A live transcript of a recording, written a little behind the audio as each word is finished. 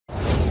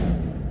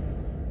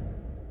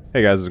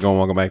Hey guys, how's it going?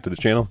 Welcome back to the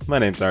channel. My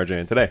name's RJ,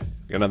 and today,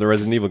 I got another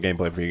Resident Evil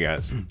gameplay for you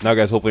guys. Now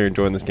guys, hopefully you're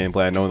enjoying this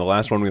gameplay. I know in the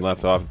last one we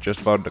left off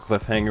just about the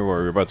cliffhanger where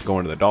we were about to go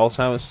into the doll's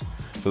house.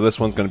 So this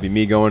one's going to be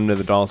me going into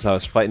the doll's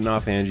house, fighting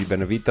off Angie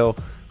Benevito.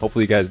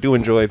 Hopefully you guys do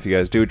enjoy. If you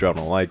guys do, drop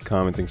a like,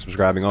 commenting,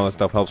 subscribing, all that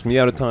stuff helps me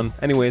out a ton.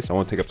 Anyways, I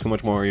won't take up too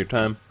much more of your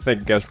time. Thank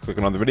you guys for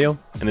clicking on the video,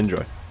 and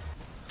enjoy.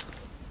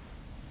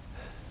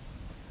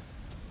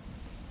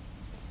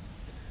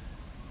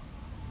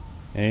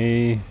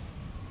 Hey,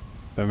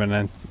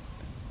 Beneventio.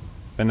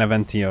 To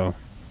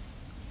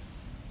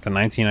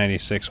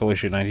 1996. Holy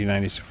shit,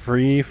 1996.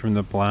 Free from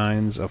the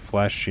blinds of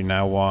flesh, she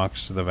now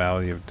walks to the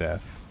valley of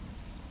death.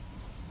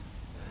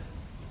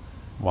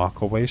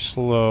 Walk away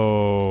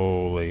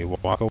slowly.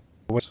 Walk away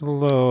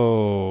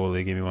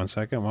slowly. Give me 1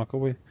 second. Walk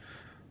away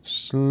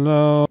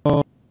slowly.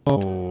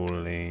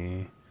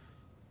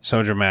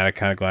 So dramatic.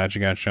 Kind of glad you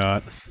got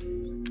shot.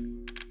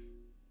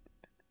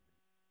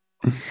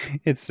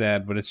 It's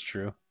sad, but it's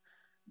true.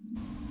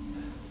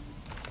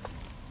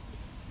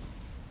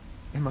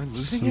 Am I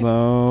losing it?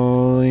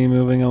 Slowly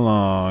moving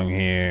along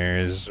here.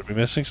 Is we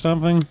missing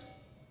something?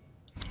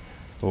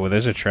 Oh,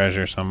 there's a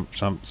treasure. Something.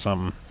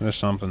 There's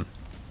something.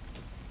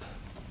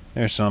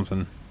 There's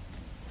something.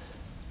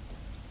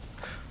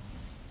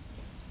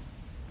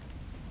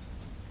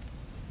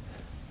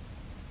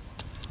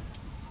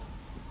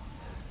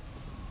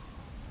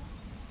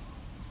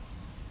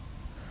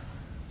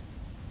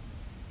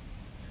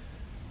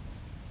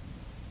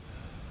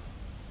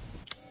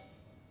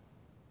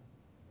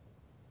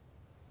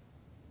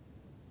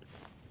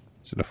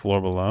 Is it a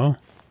floor below?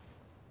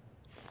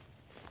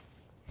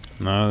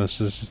 No,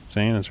 this is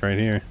saying it's right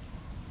here.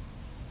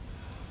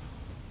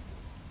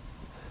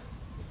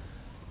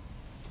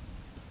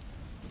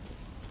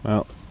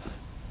 Well,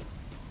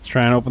 let's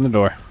try and open the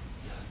door.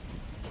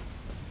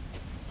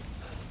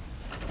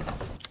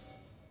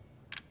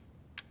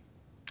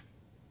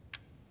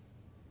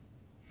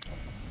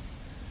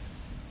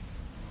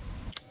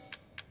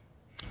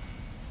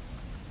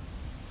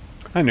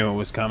 I knew it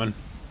was coming.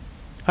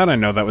 How'd I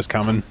know that was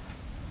coming?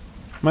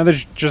 Am I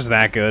just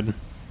that good?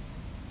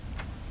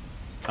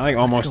 I like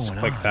almost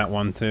clicked that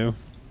one too.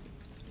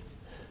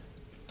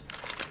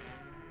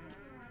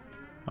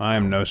 I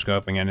am no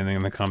scoping anything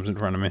that comes in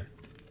front of me.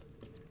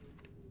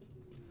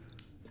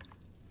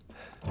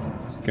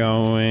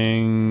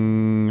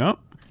 Going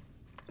up.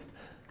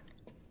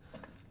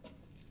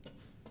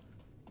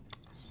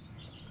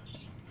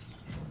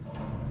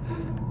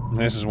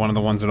 This is one of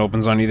the ones that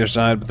opens on either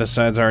side, but this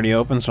side's already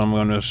open, so I'm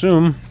going to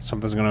assume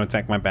something's going to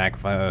attack my back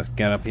if I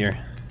get up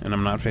here and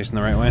I'm not facing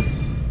the right way.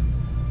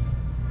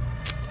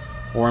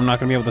 Or I'm not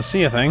going to be able to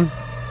see a thing.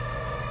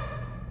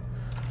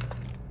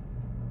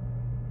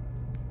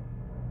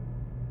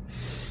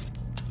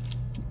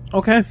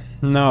 Okay.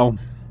 No.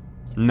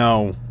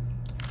 No.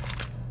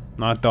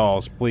 Not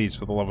dolls, please,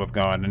 for the love of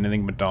God.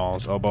 Anything but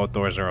dolls. Oh, both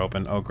doors are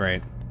open. Oh,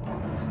 great.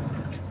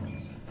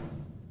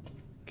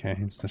 Okay,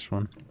 it's this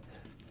one.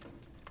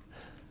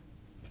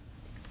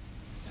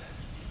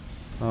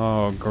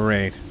 Oh,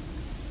 great.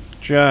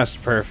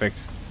 Just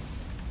perfect.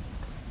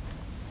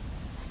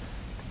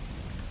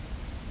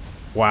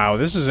 Wow,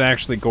 this is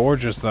actually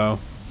gorgeous, though.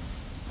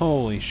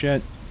 Holy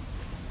shit.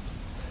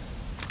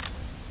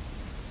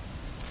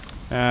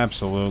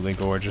 Absolutely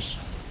gorgeous.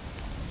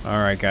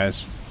 Alright,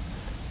 guys.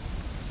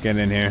 Let's get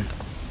in here.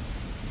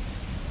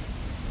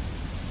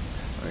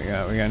 We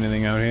got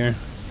anything out here?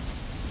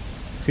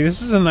 See,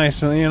 this is a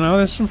nice, you know,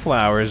 there's some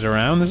flowers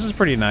around. This is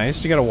pretty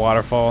nice. You got a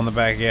waterfall in the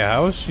back of your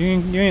house. You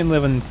ain't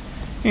living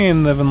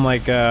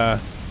like,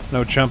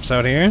 no chumps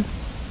out here.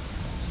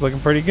 It's looking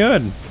pretty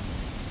good.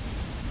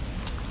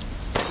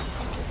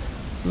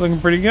 It's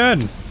looking pretty good.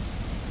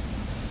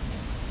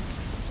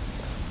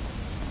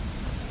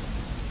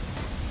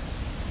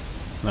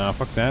 No,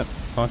 fuck that.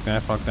 Fuck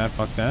that, fuck that,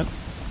 fuck that.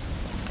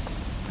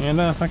 And,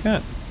 fuck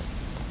that.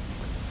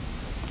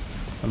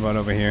 What about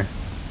over here?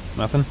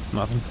 Nothing?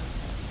 Nothing.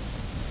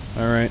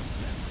 Alright.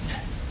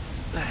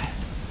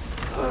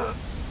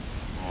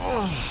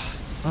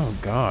 Oh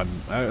god.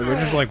 We're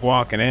just like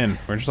walking in.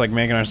 We're just like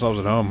making ourselves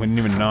at home. We didn't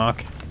even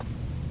knock.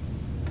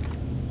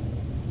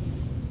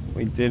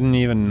 We didn't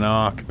even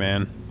knock,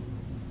 man.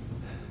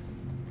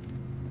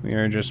 We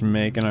are just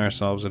making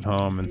ourselves at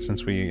home, and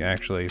since we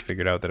actually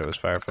figured out that it was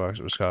Firefox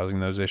that was causing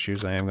those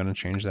issues, I am going to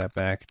change that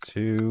back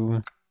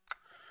to...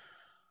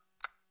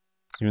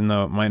 Even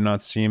though it might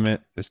not seem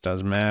it, this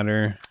does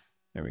matter.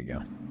 There we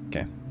go.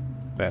 Okay.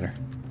 Better.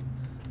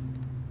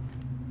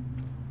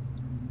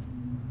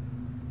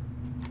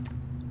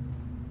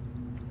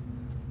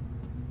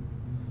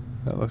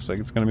 That looks like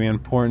it's going to be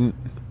important.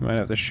 We might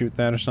have to shoot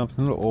that or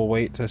something, but we'll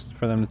wait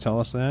for them to tell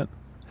us that.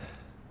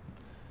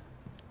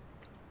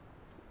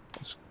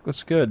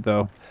 What's good,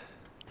 though?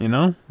 You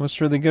know? What's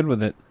really good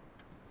with it?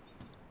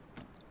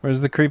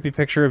 Where's the creepy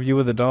picture of you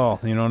with a doll?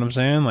 You know what I'm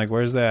saying? Like,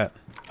 where's that?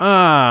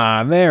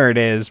 Ah, there it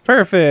is.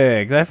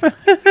 Perfect!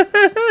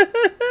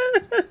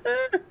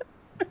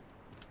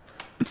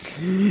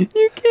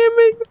 You can't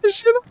make this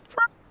shit up.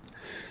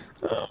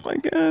 Oh my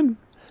god.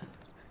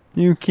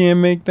 You can't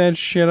make that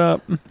shit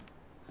up.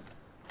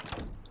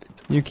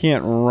 You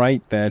can't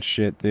write that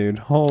shit, dude.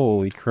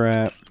 Holy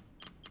crap.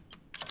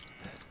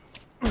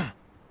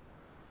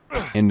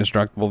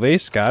 Indestructible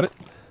vase, got it.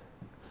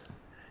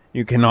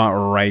 You cannot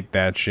write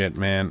that shit,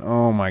 man.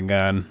 Oh my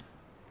god.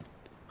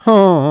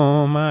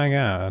 Oh my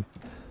god.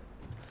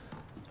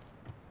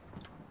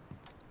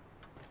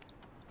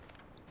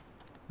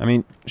 I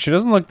mean, she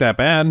doesn't look that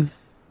bad,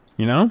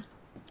 you know?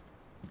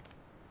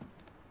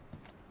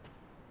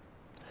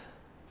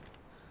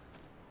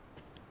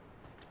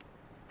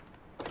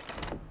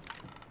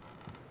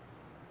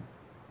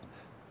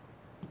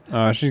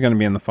 She's gonna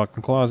be in the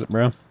fucking closet,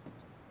 bro.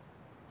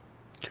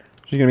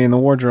 She's gonna be in the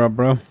wardrobe,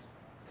 bro.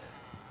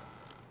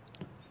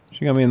 She's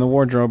gonna be in the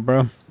wardrobe,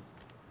 bro.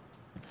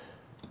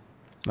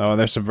 Oh,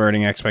 they're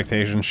subverting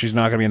expectations. She's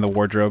not gonna be in the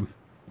wardrobe.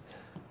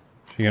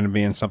 She's gonna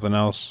be in something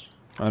else.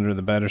 Under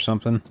the bed or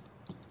something.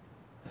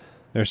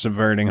 They're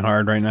subverting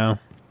hard right now.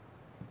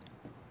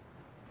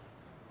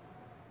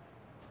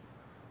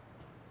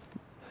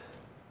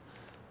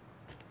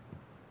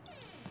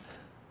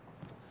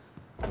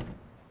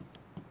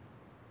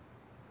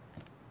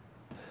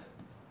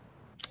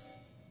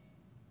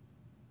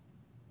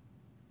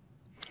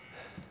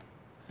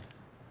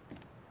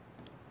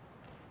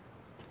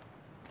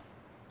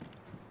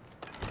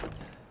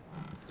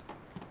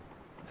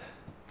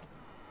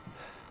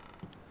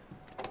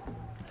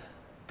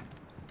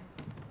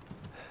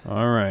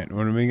 Alright,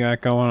 what do we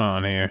got going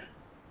on here?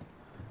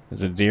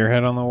 There's a deer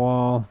head on the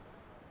wall.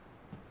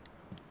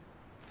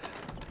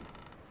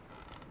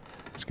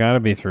 It's gotta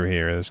be through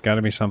here. There's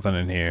gotta be something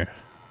in here.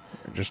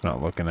 We're just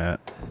not looking at.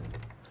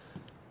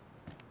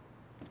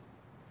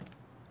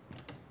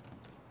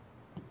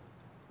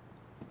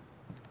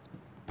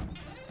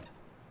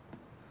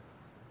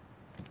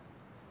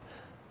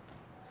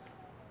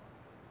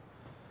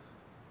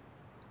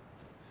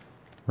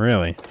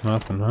 Really?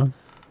 Nothing, huh?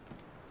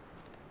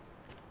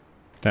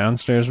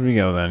 Downstairs we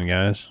go then,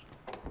 guys.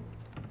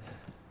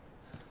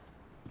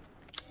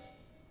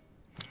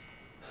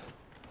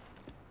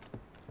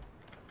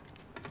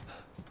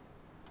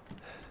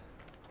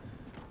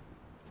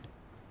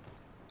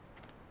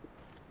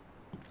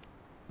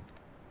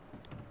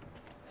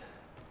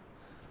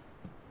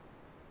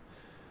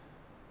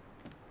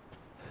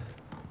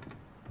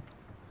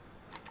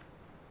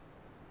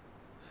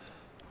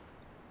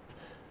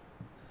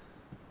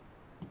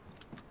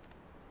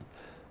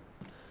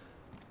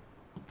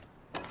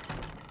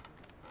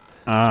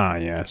 Ah,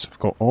 yes, of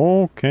course.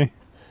 Okay.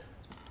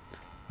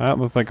 That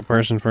looked like a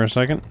person for a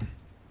second.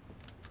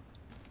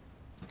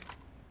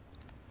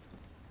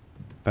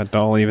 That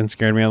doll even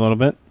scared me a little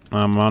bit.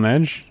 I'm on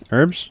edge.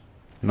 Herbs?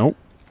 Nope.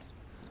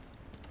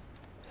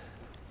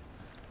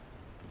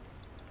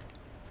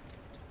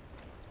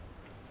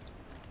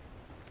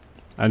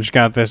 I just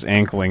got this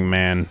inkling,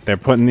 man. They're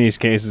putting these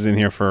cases in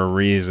here for a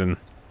reason.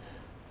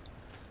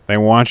 They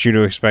want you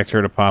to expect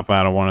her to pop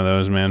out of one of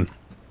those, man.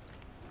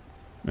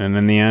 And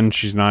in the end,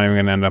 she's not even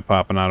going to end up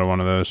popping out of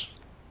one of those.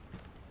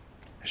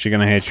 She's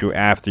going to hit you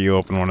after you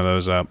open one of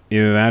those up.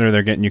 Either that or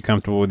they're getting you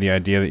comfortable with the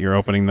idea that you're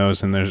opening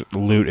those and there's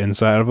loot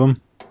inside of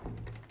them.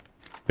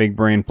 Big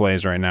brain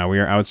plays right now. We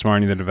are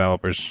outsmarting the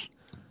developers.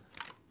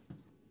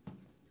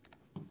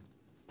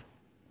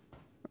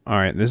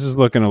 Alright, this is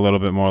looking a little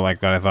bit more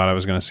like what I thought I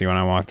was going to see when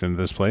I walked into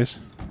this place.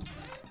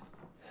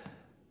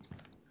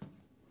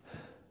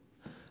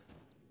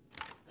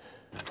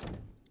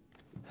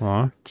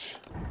 Locked.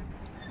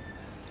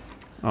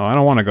 Oh, I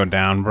don't want to go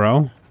down,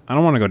 bro. I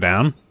don't want to go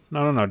down.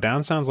 No.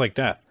 Down sounds like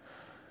death.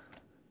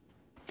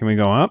 Can we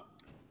go up?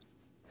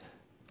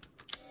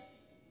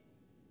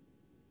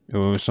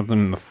 Ooh, something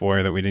in the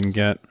foyer that we didn't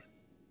get.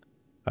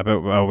 I bet...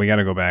 Oh, we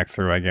gotta go back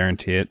through. I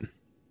guarantee it.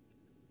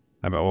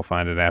 I bet we'll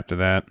find it after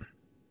that.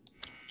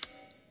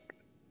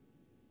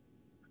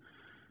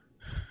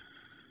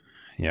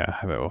 Yeah,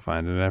 I bet we'll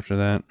find it after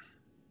that.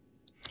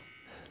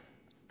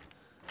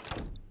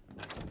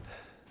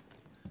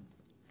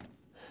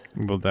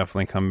 We'll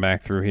definitely come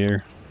back through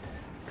here.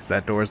 Because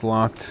that door's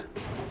locked.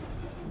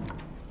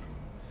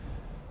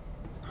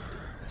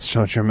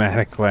 So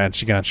dramatic, glad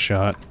she got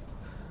shot.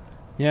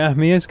 Yeah,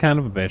 Mia's kind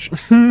of a bitch.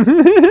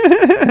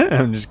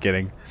 I'm just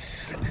kidding.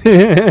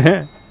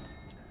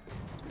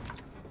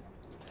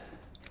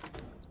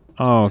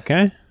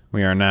 Okay,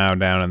 we are now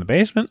down in the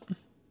basement.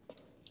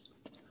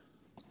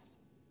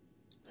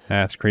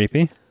 That's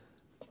creepy.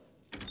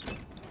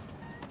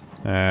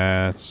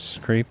 That's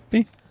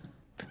creepy.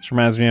 This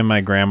reminds me of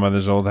my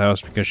grandmother's old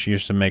house because she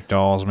used to make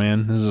dolls,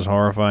 man. This is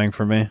horrifying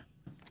for me.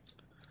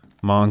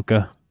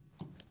 Monka.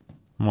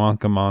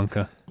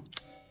 Monka.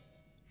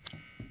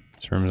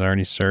 This room's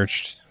already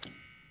searched.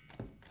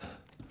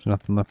 There's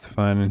nothing left to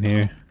find in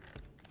here.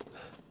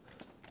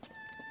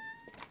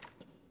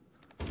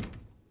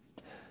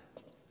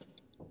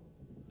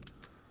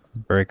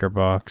 Breaker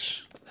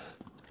box.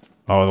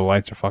 Oh, the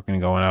lights are fucking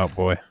going out,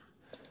 boy.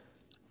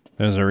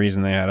 There's a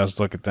reason they had us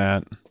look at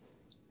that.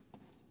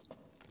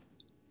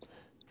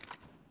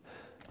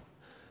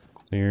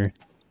 Clear.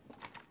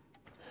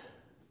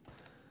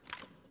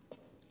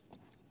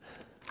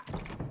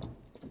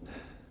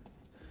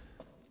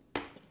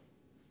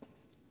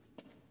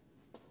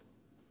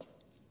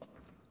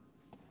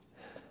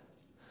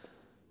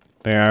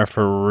 They are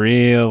for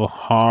real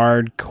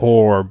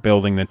hardcore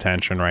building the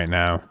tension right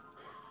now.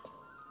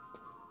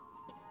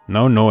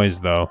 No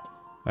noise, though.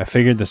 I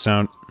figured the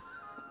sound...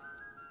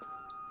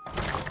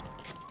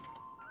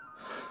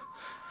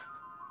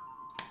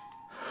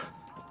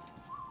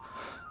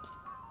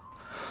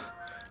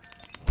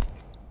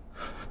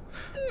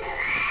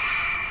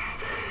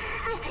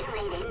 I've been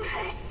waiting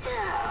for so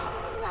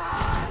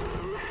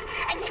long.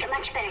 I'd make a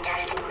much better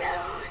daughter than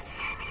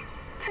Rose.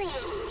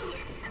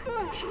 Please,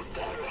 won't you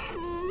stay with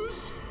me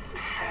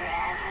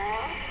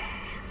forever?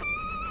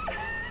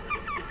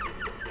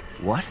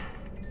 What?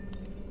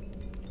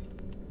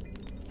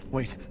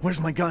 Wait, where's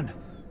my gun?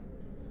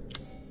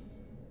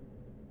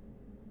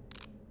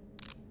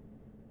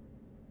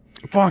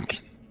 Fuck!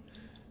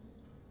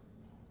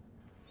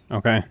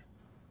 Okay.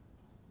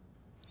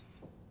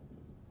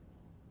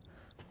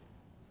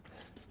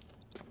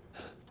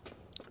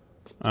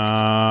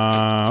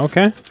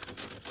 Okay.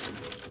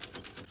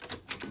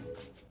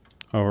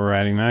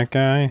 Overriding that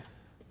guy.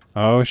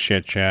 Oh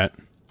shit, chat.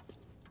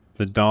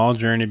 The doll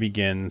journey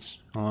begins.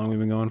 How long have we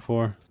been going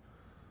for?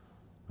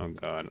 Oh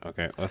god.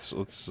 Okay, let's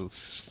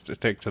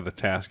take to the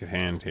task at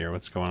hand here.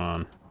 What's going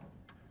on?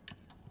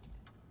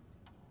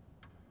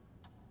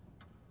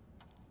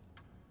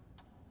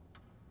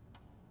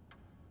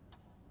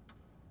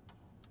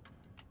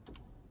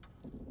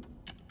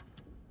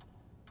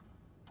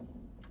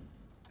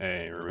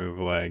 Hey, remove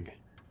leg.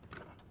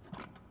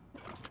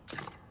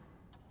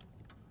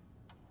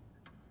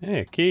 Hey,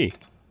 a key.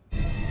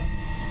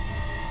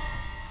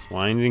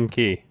 Winding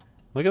key.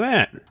 Look at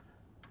that.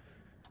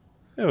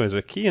 There was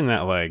a key in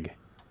that leg.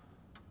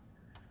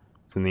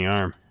 It's in the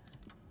arm.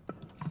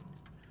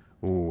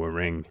 Ooh, a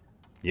ring.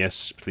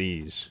 Yes,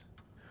 please.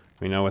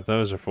 We know what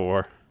those are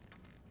for.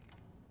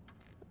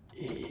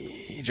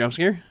 Jump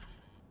scare?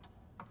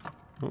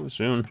 Oh,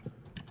 soon.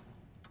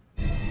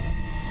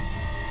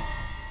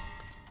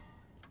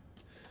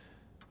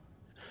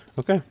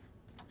 Okay.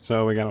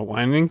 So we got a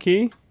winding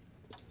key.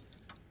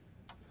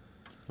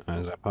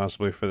 Is that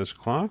possibly for this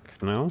clock?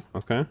 No?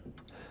 Okay.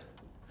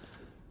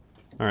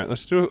 Alright,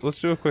 let's do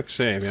a quick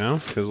save, you know?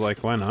 Because,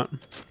 like, why not?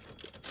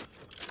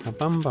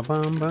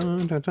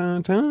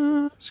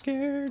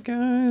 Scared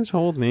guys,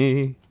 hold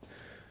me.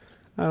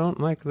 I don't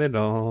like the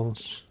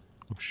dolls.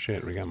 Oh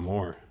shit, we got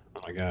more.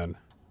 Oh my god.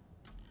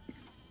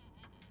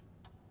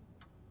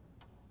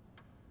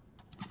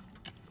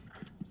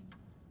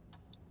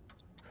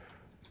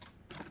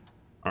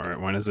 Alright,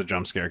 when is the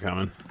jump scare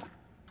coming?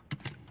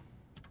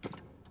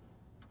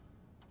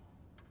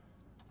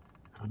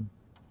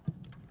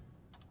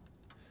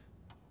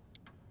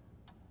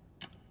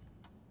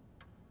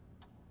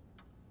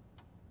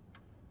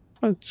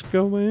 What's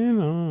going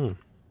on?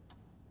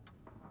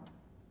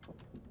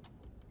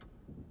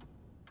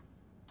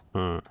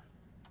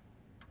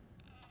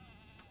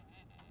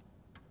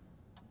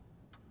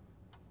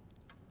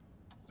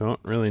 Don't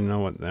really know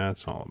what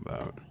that's all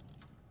about.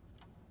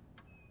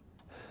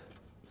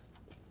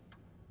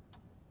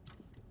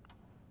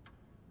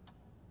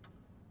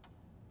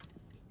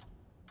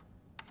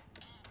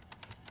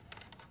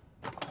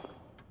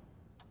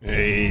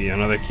 Hey,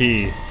 another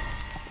key.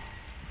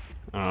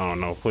 Oh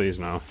no, please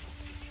no.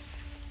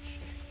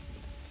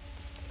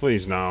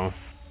 Please no.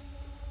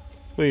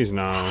 Please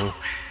no.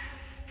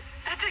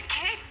 That's a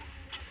kid.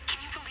 Can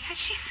you believe it?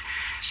 She's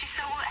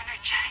so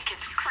energetic.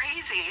 It's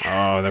crazy.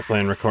 Oh, they're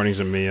playing recordings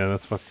of Mia.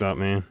 That's fucked up,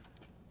 man.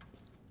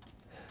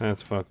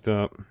 That's fucked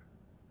up.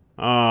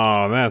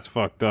 Oh, that's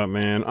fucked up,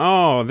 man.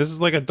 Oh, this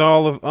is like a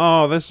doll of...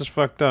 Oh, this is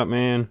fucked up,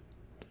 man.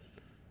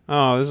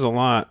 Oh, this is a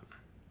lot.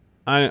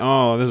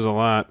 Oh, this is a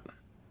lot.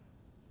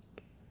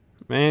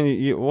 Man,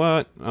 you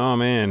what? Oh,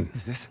 man.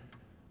 Is this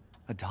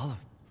a doll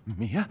of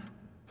Mia?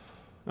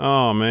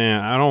 Oh,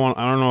 man. I don't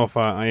know if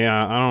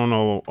yeah, I don't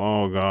know.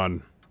 Oh,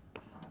 God.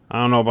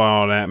 I don't know about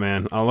all that,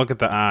 man. I'll look at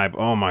the eye.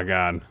 Oh, my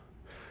God.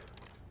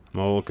 I'm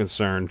a little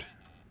concerned.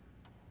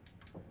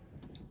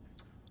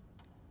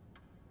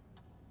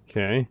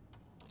 Okay.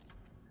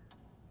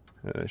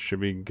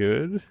 Should be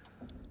good.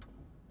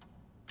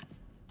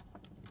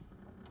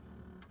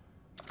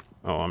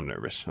 Oh, I'm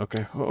nervous.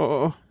 Okay.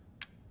 Oh,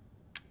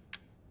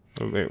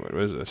 wait, what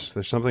is this?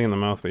 There's something in the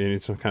mouth, but you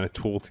need some kind of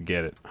tool to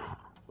get it.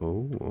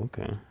 Oh,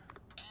 okay.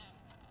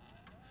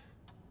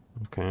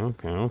 Okay. We're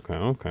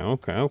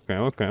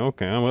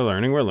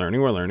learning.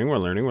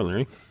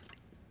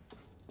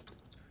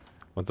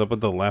 What's up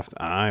with the left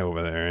eye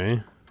over there, eh?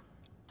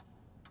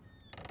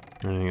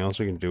 Anything else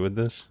we can do with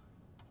this?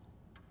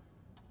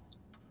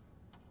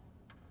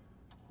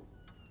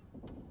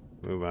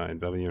 Move by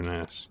W and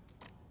S.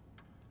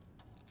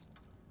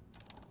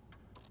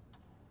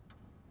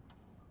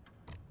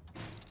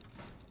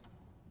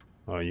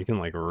 Oh, you can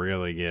like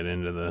really get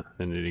into the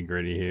nitty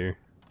gritty here.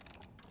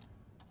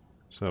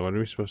 So what are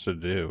we supposed to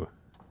do?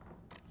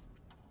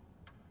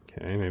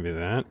 Okay, maybe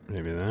that,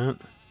 maybe that.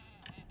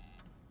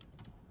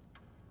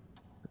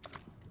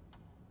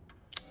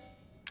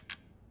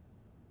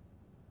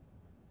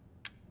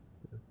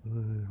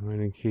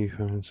 Winding key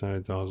found inside a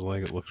doll's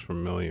leg. It looks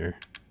familiar.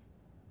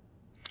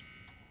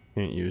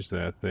 Can't use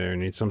that there.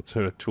 Need some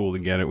sort of tool to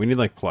get it. We need,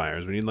 like,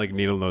 pliers. We need, like,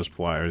 needle nose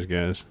pliers,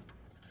 guys.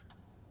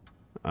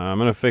 I'm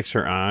gonna fix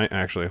her eye.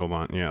 Actually, hold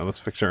on. Yeah, let's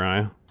fix her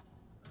eye.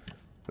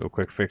 Do a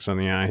quick fix on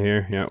the eye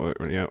here.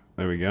 Yeah,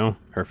 there we go.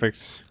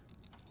 Perfect.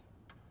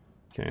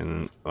 Okay, and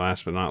then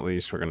last but not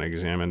least, we're gonna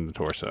examine the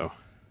torso.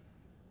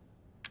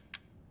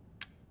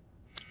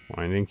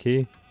 Winding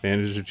key.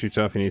 Bandages are too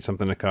tough. You need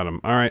something to cut them.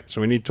 Alright, so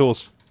we need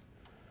tools.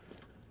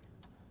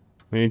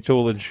 We need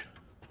toolage.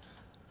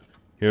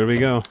 Here we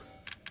go.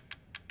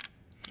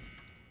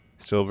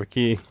 Silver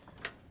key.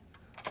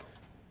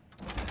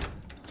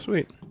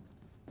 Sweet.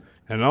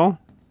 And all?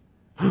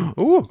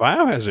 Ooh,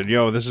 biohazard.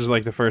 Yo, this is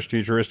like the first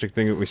futuristic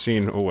thing that we've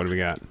seen. Oh, what do we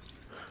got?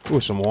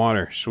 Ooh, some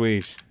water.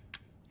 Sweet.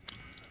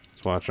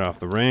 Let's watch off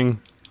the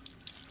ring.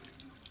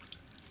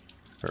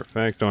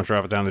 Perfect. Don't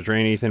drop it down the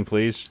drain, Ethan,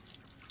 please.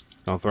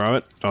 Don't throw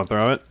it. Don't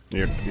throw it.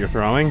 You're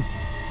throwing?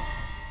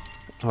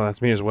 Oh,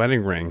 that's Mia's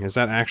wedding ring. Is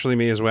that actually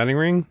Mia's wedding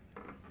ring?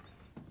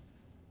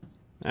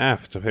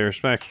 F to pay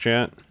respects,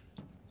 chat.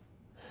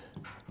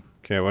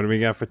 Okay, what do we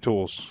got for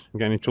tools? You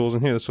got any tools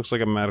in here? This looks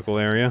like a medical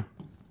area.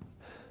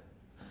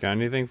 Got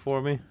anything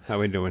for me? How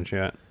we doing,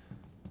 chat?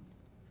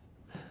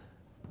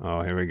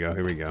 Oh, here we go,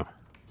 here we go.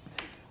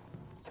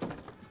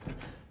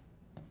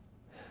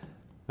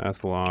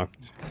 That's locked.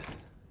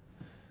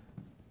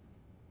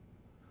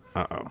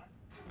 Uh-oh.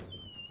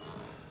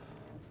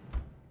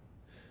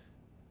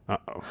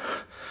 Uh-oh.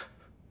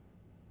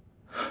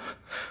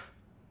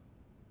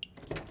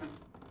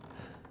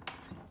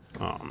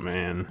 Oh,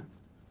 man.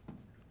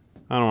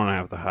 I don't want to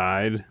have to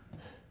hide.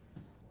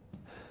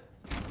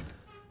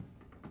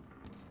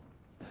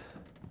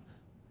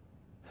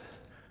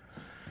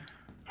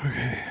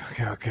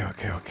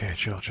 Okay.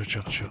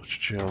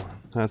 Chill.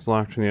 That's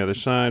locked from the other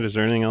side. Is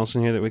there anything else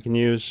in here that we can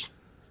use?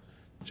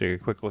 Take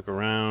a quick look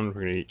around.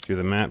 We're gonna do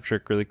the map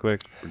trick really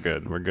quick. We're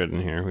good. We're good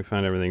in here. We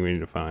found everything we need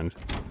to find.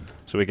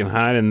 So we can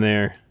hide in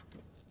there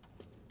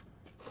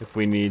if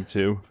we need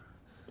to.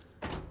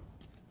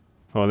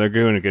 Oh, they're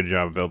doing a good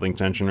job of building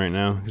tension right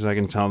now, because I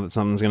can tell that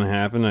something's gonna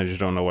happen. I just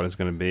don't know what it's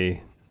gonna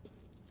be.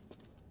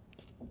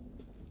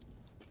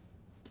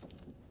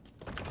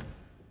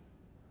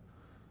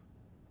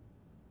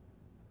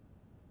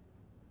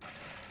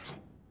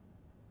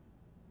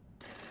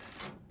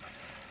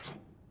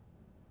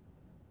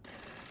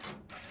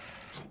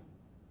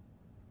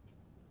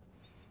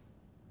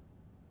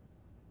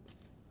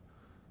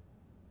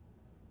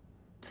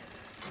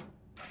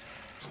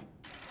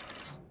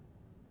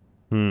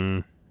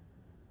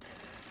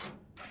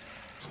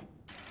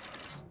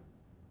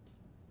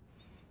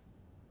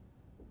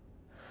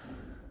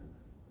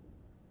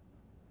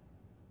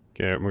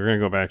 Okay, we're gonna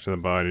go back to the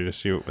body to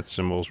see what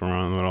symbols were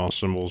on, what all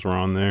symbols were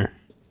on there.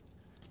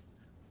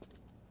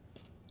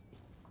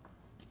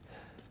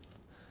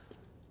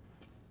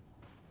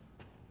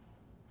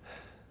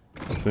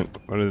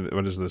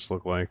 What does this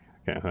look like?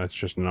 Okay, that's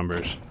just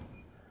numbers.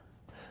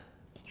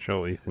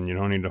 Chill, Ethan, you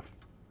don't need to...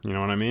 You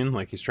know what I mean?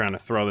 Like he's trying to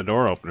throw the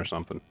door open or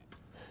something.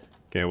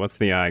 Okay, what's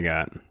the eye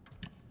got?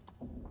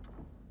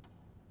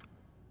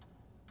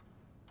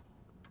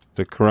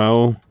 The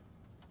crow.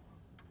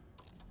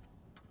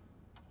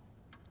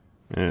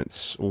 And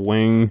its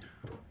wing.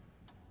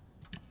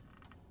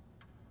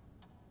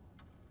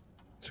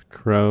 It's a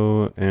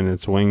crow, and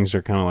its wings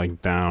are kind of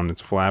like down.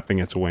 It's flapping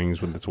its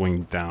wings with its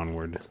wing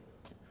downward.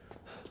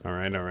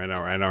 Alright. We're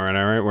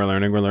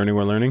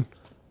learning.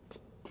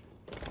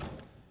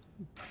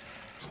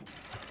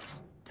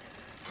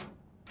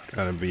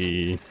 Gotta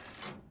be...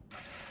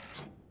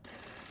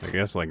 I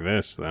guess like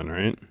this then,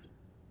 right?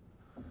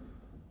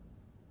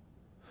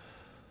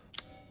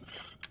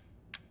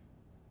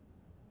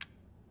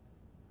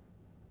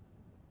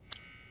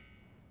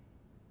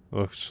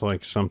 Looks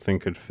like something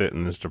could fit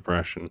in this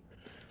depression.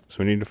 So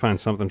we need to find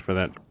something for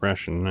that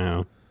depression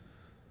now.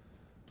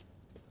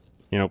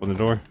 Can't open the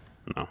door?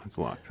 No, it's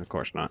locked. Of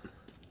course not.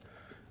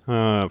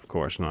 Of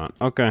course not.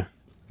 Okay.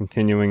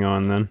 Continuing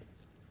on then.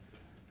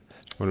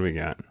 What do we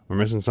got? We're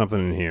missing something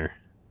in here.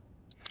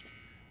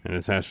 And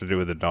this has to do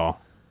with the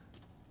doll.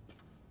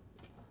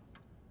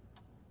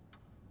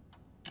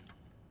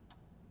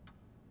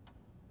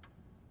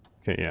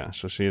 Okay, yeah.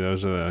 So see,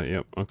 those are the...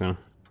 Yep, okay.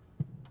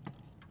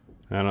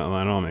 That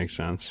all makes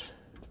sense.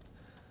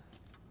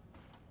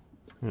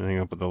 Anything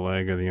up with the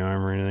leg or the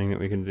arm or anything that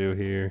we can do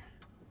here?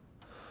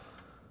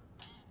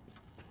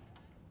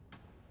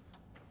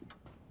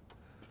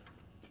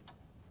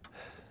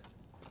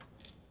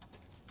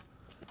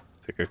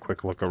 Take a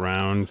quick look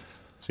around.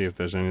 See if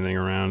there's anything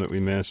around that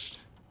we missed.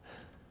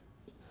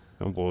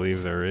 Don't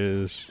believe there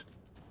is.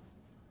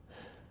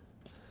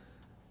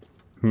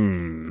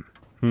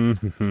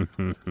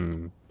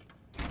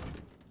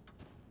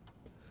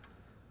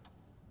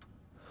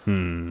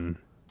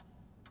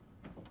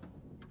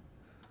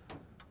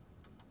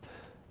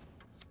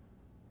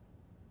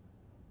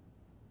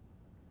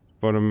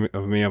 Photo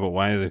of Mia, but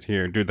why is it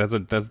here? Dude, that's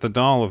the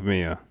doll of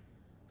Mia.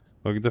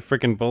 Look at the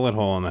freaking bullet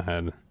hole on the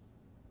head.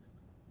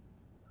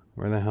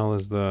 Where the hell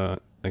is the...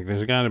 Like,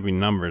 there's gotta be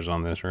numbers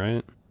on this,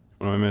 right?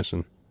 What am I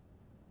missing?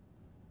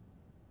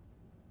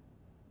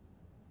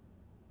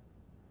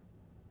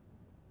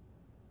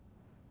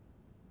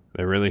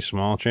 They're really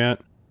small,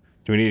 chat.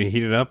 Do we need to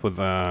heat it up with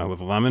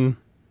lemon?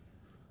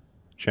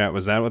 Chat,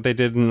 was that what they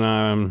did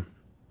in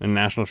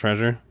National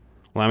Treasure?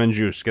 Lemon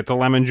juice. Get the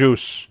lemon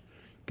juice.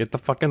 Get the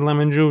fucking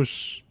lemon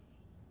juice.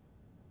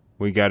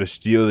 We gotta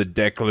steal the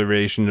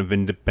Declaration of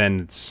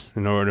Independence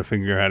in order to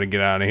figure out how to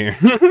get out of here.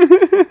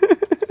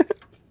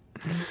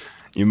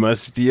 You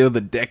must steal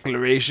the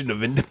Declaration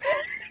of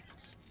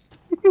Independence.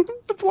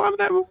 The plot of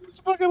that movie is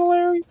fucking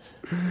hilarious.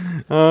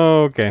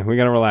 Oh, okay, we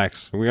gotta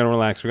relax. We gotta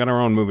relax. We got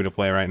our own movie to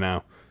play right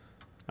now.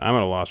 I'm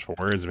at a loss for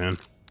words, man.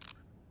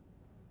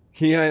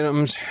 Key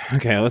items.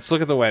 Okay, let's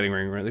look at the wedding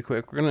ring really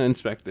quick. We're gonna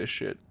inspect this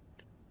shit.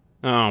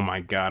 Oh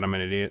my god, I'm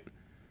an idiot.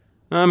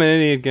 I'm an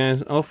idiot, guys.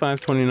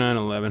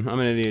 052911. I'm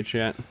an idiot,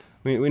 chat.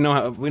 We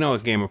know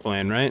what game we're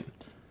playing, right?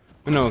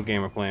 We know what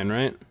game we're playing,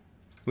 right?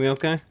 We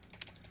okay?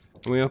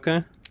 Are we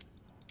okay?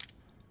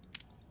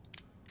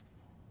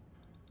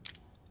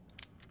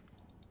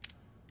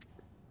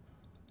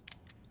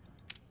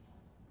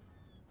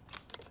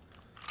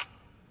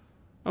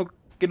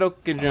 Okie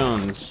dokie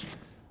Jones.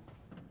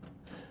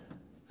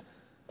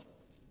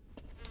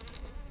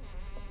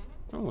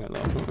 Oh,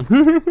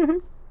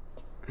 hello.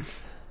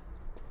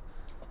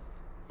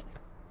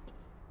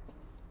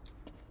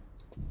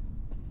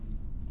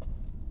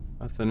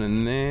 Nothing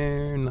in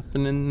there,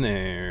 nothing in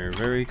there.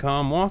 Very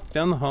calm walk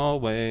down the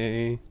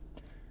hallway.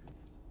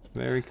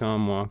 Very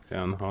calm walk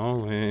down the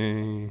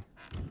hallway.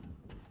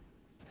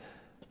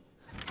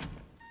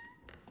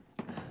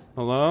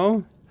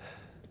 Hello?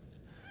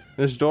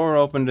 This door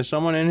opened. Is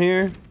someone in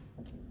here?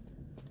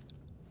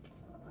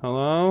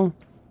 Hello?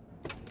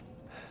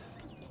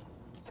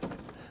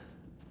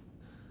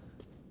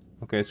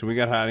 Okay, so we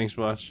got hiding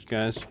spots,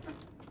 guys.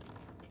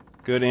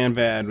 Good and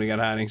bad, we got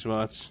hiding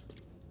spots.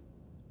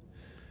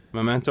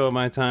 Memento of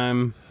my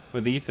time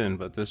with Ethan,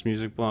 but this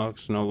music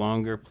box no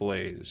longer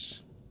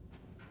plays.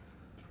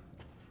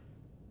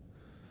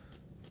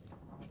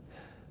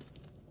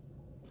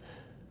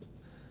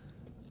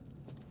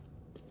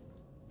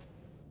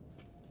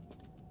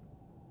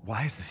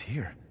 Why is this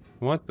here?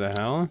 What the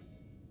hell?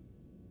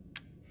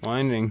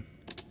 Winding.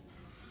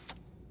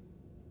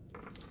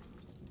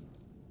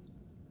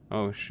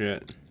 Oh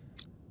shit.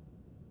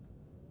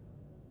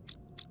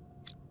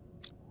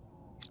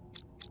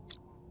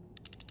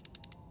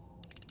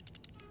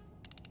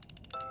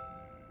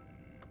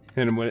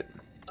 Hit him with it.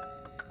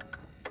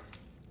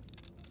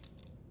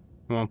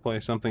 Come on, play.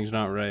 Something's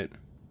not right.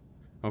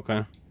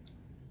 Okay.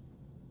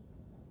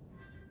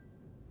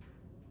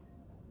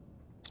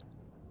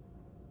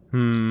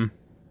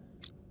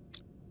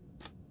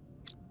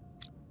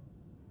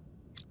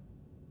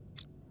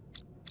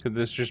 Could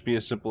this just be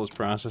as simple as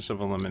process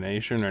of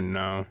elimination, or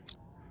no?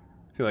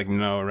 I feel like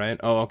no, right?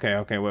 Oh, okay,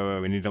 okay,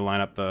 wait, we need to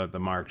line up the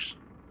marks.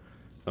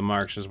 The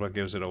marks is what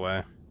gives it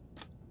away.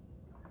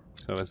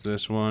 So it's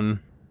this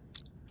one.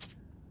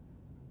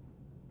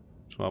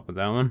 Swap with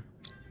that one.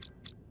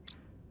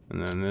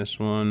 And then this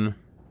one.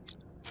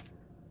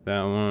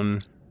 That one.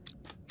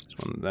 This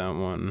one, that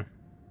one.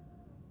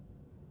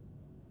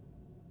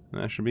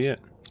 And that should be it.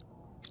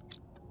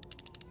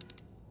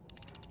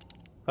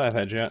 5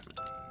 headshot.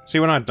 See,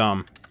 we're not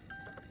dumb.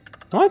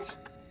 What?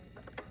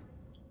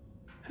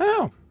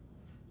 How?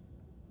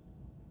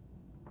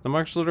 The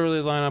marks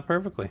literally line up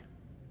perfectly.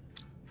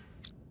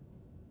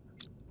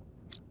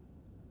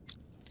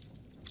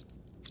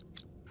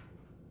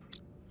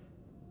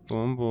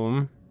 Boom,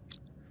 boom.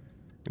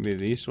 Maybe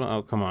these one.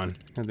 Oh, come on.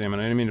 God damn it,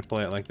 I didn't mean to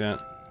play it like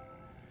that.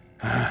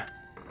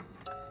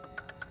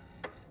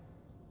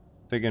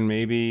 Thinking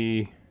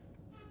maybe...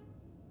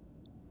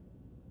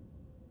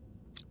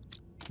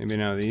 Maybe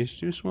now these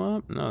two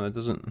swap? No, that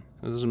doesn't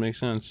make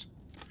sense.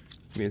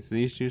 Maybe it's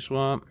these two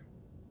swap.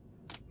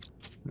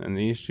 And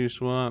these two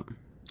swap.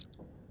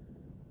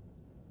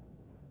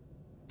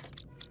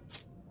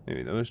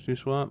 Maybe those two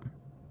swap.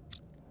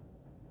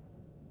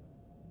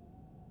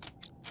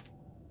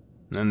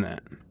 And then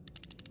that.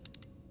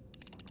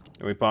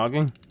 Are we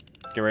pogging?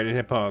 Get ready to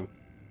hit pog.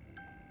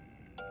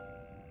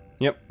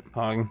 Yep,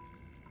 pogging.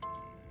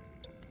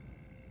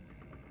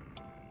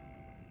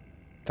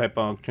 Type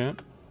pog,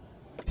 chat.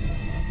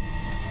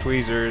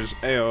 Tweezers,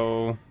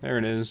 ayo, there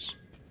it is.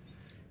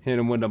 Hit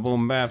him with the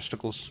boom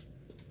babsticles.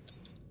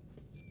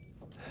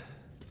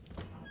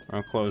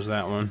 I'll close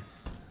that one.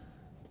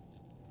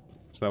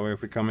 So that way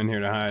if we come in here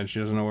to hide, she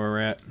doesn't know where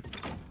we're at.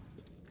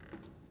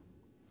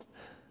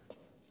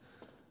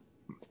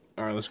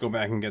 Alright, let's go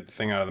back and get the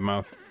thing out of the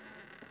mouth.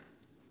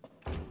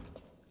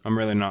 I'm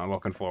really not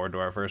looking forward to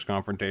our first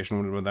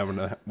confrontation with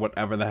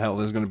whatever the hell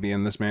is going to be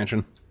in this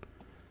mansion.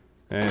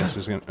 This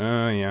is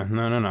gonna... yeah.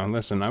 No.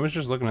 Listen, I was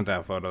just looking at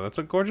that photo. That's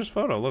a gorgeous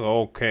photo. Look,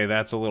 okay,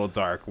 that's a little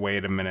dark.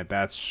 Wait a minute,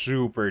 that's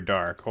super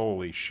dark.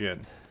 Holy shit.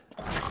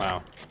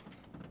 Wow.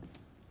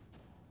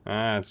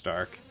 That's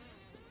dark.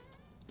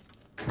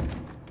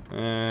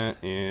 That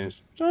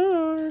is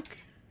dark.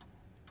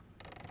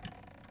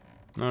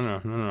 No.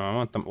 I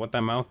want them. What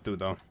that mouth do,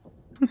 though?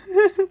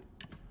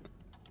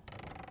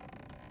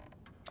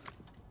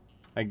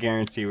 I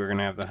guarantee we're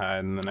gonna have to hide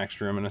in the next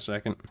room in a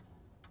second.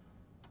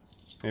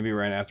 Maybe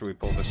right after we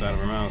pull this out of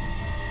her mouth.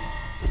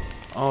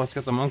 Oh, it's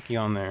got the monkey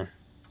on there.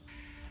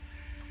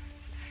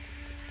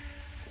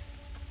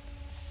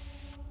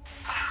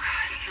 Oh God,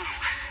 no.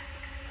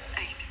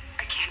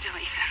 I can't do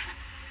anything.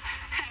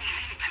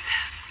 Anything but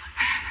this.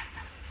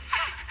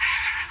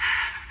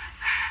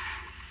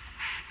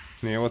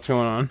 Mia, what's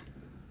going on?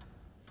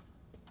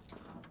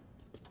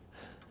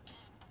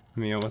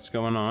 Mia, what's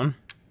going on?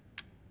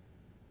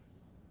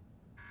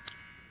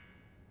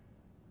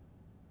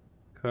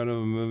 Cut of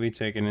a movie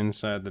taken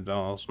inside the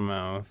doll's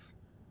mouth.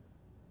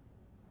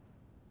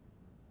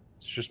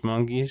 It's just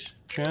monkeys,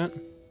 chat?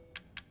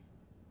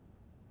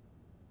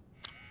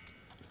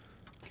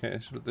 Okay,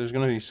 so there's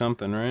gonna be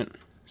something, right?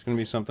 There's gonna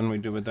be something we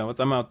do with that. What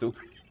the mouth do?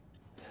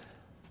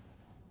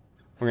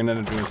 We're gonna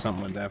end up doing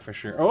something with that for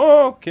sure.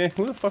 Oh, okay.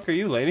 Who the fuck are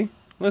you, lady?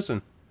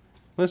 Listen.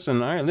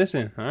 Listen, alright,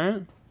 listen,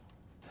 alright?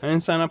 I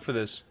didn't sign up for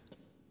this.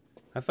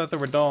 I thought there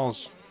were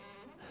dolls.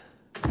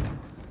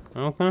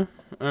 Okay.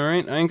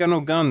 Alright, I ain't got no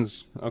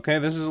guns. Okay,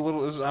 this is a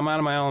little... I'm out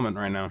of my element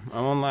right now. I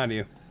won't lie to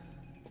you.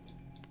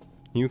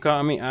 You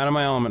caught me out of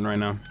my element right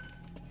now.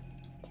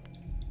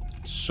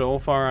 So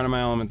far out of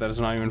my element that it's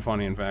not even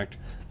funny, in fact.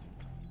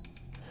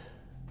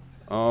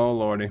 Oh,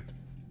 lordy.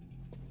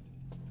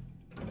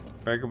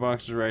 Breaker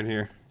box is right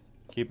here.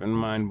 Keep it in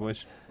mind,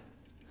 boys.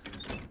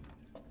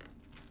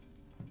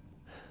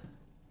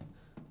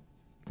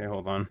 Okay,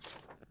 hold on.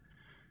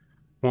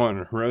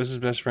 1. Rose's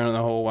best friend in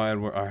the whole wide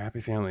world. Our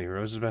happy family.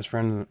 Rose's best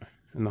friend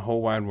in the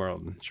whole wide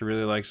world. She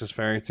really likes this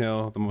fairy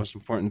tale. The most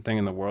important thing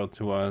in the world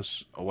to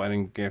us. A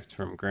wedding gift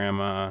from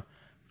Grandma.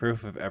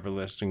 Proof of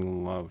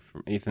everlasting love.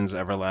 From Ethan's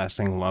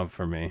everlasting love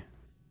for me.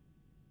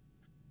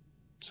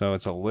 So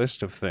it's a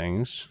list of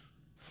things.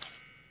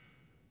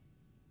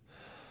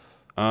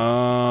 Oh,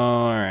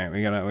 alright.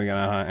 We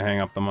gotta hang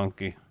up the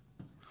monkey.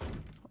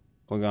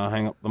 We gotta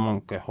hang up the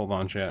monkey. Hold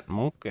on, chat.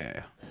 Monkey.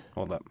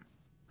 Hold up.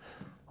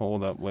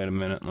 Hold up, wait a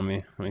minute. Let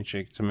me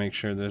check to make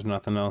sure there's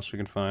nothing else we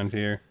can find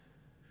here.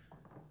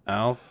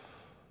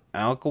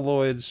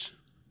 Alkaloids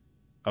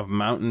of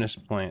mountainous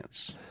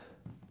plants.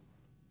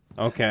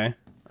 Okay.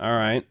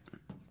 Alright.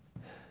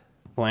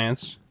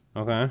 Plants.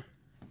 Okay.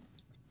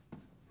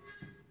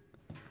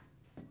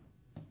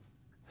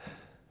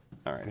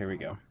 Alright, here we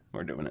go.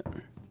 We're doing it.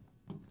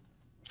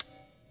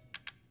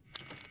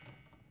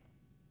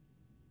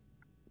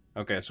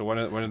 Okay, so what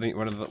is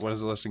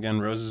the list again?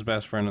 Rose's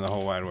best friend in the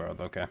whole wide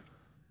world. Okay.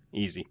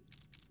 Easy.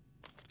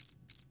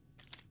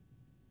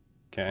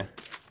 Okay.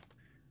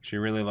 She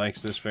really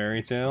likes this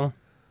fairy tale.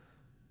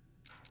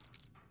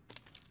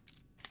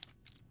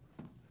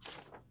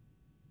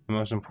 The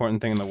most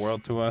important thing in the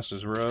world to us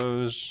is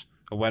Rose.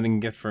 A wedding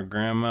gift for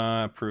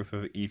Grandma. Proof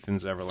of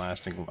Ethan's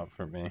everlasting love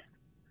for me.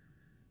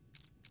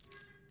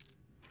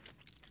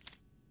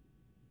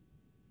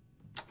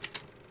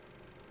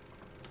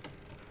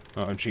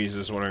 Oh,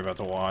 Jesus, what are we about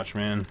to watch,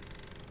 man?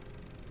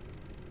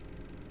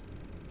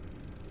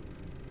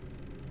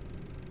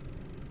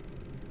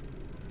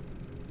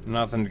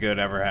 Nothing good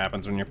ever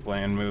happens when you're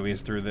playing movies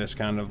through this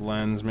kind of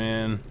lens,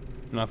 man.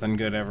 Nothing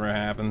good ever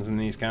happens in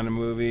these kind of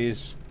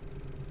movies.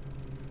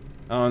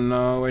 Oh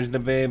no, where's the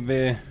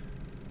baby?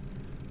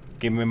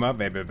 Give me my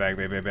baby back,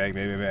 baby back,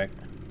 baby back.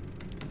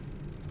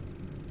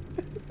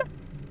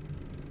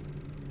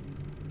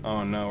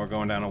 Oh no, we're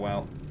going down a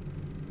well.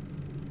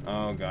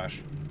 Oh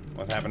gosh.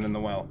 What happened in the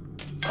well?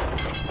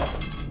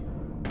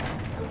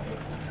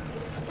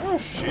 Oh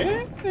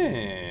shit!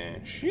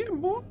 Shit,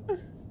 boy.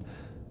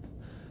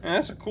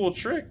 That's a cool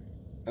trick.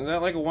 Is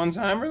that like a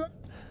one-timer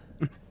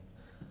though?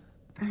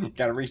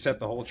 Gotta reset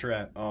the whole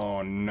trap.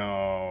 Oh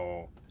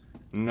no.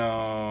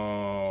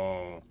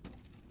 No.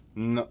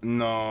 No,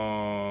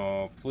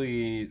 no.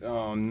 Please.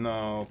 Oh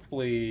no,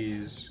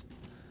 please.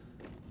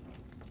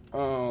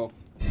 Oh,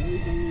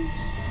 please.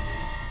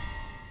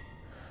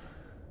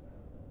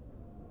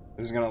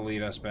 This is gonna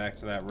lead us back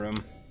to that room.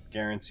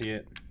 Guarantee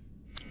it.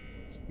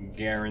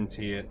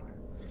 Guarantee it.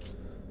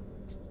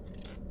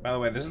 By the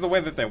way, this is the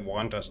way that they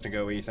want us to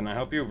go, Ethan. I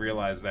hope you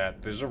realize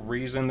that. There's a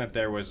reason that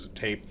there was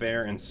tape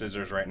there and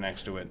scissors right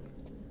next to it.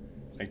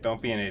 Like,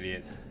 don't be an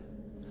idiot.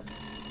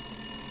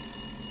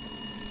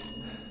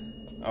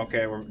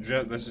 Okay,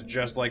 this is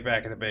just like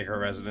back at the Baker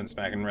residence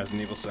back in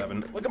Resident Evil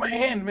 7. Look at my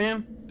hand,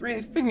 man!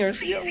 3 fingers.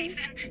 Please,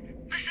 Ethan,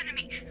 listen to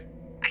me.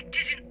 I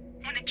didn't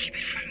want to keep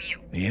it from you.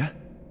 Mia?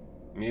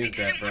 Mia's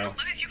dead, bro. I didn't want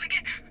to lose you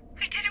again.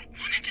 I didn't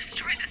want to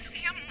destroy this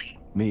family.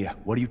 Mia,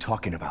 what are you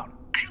talking about?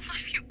 I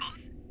love you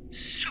both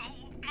so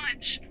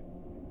much.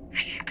 I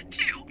had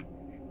to.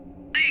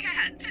 I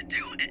had to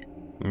do it.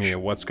 Mia,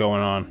 what's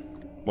going on?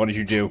 What did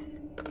you do?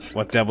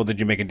 What devil did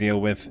you make a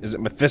deal with? Is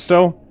it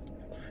Mephisto?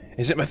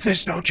 Is it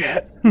Mephisto,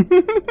 chat?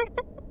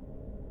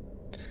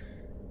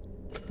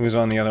 Who's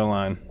on the other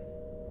line?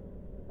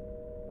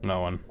 No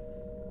one.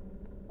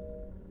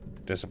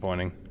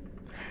 Disappointing.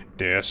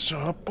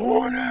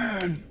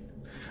 Disappointing!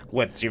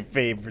 What's your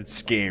favorite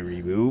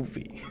scary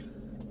movie?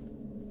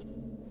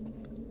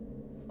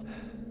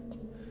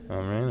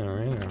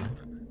 Alright.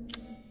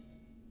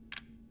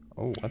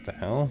 Oh, what the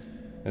hell?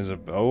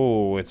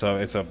 Oh, it's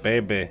a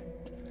baby.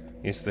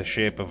 It's the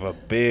shape of a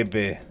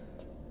baby.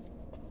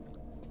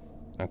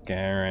 Okay,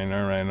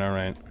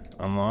 alright.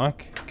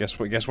 Unlock. Guess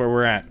what? Guess where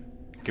we're at?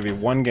 Give you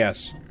one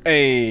guess.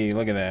 Hey,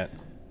 look at that.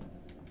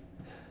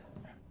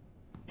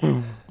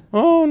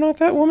 Oh, not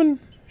that woman.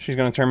 She's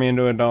gonna turn me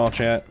into a doll,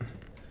 chat.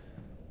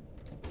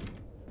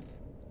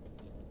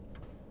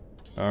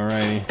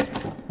 Alrighty.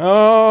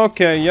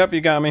 Okay, yep,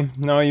 you got me.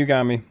 No, you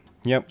got me.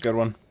 Yep, good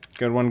one.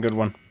 Good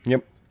one.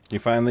 Yep, you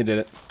finally did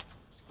it.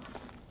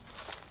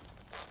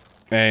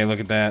 Hey, look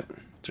at that.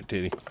 It's her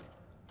titty.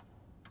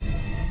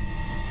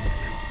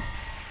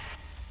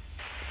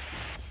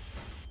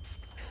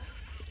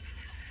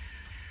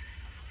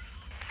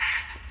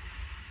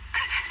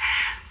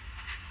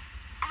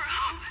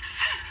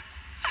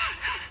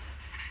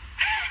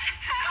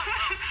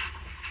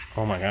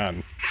 Oh my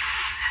god.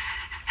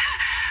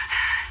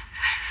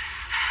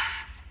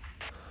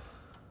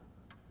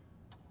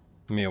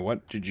 Mia,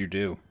 what did you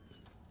do?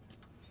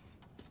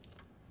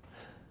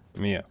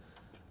 Mia.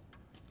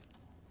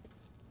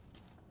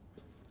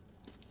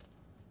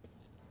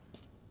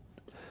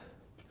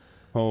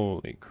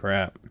 Holy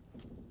crap.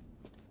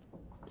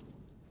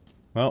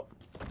 Well.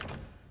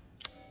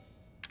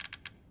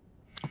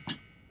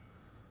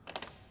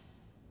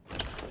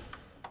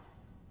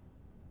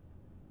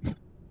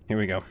 Here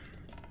we go.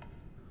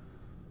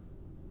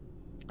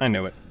 I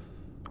knew it.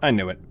 I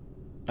knew it.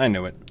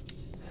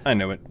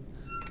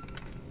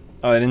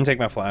 Oh, I didn't take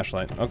my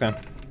flashlight. Okay.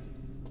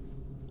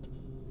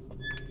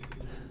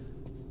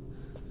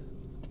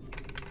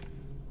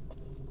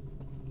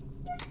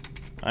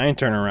 I ain't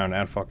turning around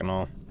at fucking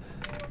all.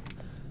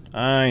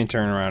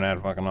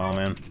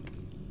 Man.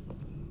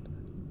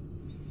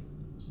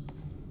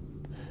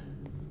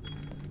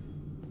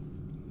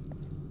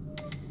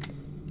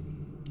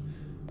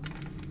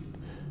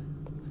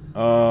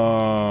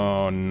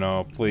 Oh,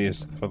 no.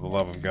 Please, for the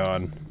love of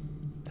God.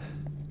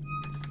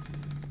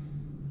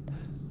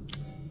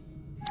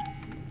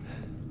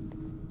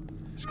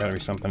 There's gotta be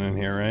something in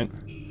here, right?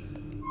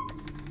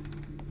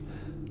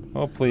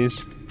 Oh,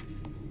 please.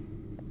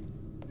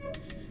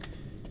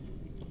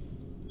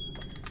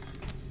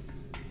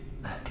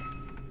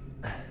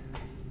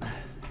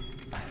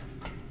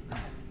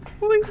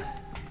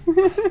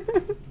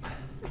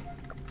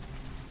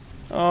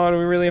 Oh, do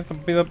we really have to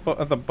be at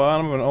the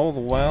bottom of an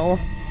old well?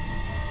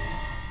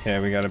 Okay,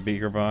 we got a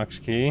beaker box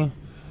key.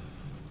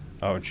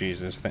 Oh,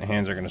 Jesus. The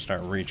hands are gonna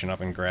start reaching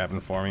up and grabbing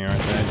for me,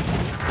 aren't they?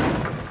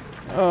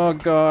 Oh,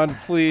 God,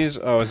 please.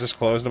 Oh, is this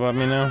closed above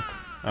me now?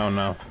 Oh,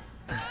 no.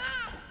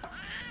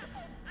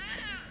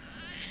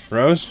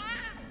 Rose?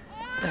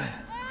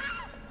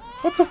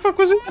 What the fuck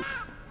was it?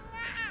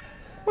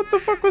 What the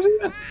fuck was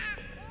it?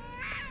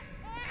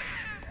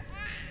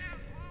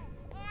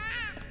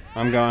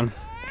 I'm gone.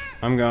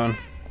 I'm gone.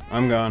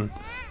 I'm gone.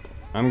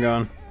 I'm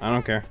gone. I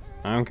don't care.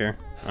 I don't care.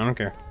 I don't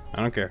care.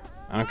 I don't care.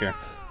 I don't care.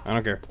 I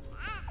don't care.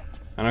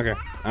 I don't care.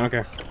 I don't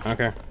care. I don't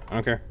care. I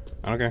don't care.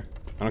 I don't care.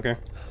 I don't care.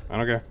 I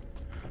don't care.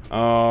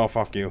 Oh,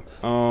 fuck you.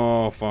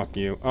 Oh, fuck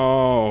you.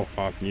 Oh,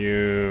 fuck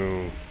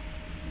you.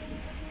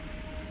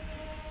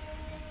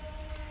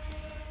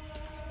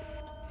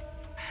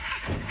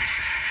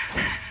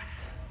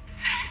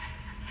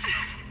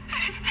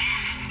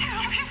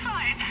 It'll be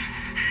fine.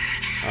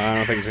 I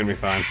don't think it's gonna be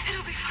fine.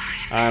 It'll be fine.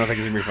 I don't think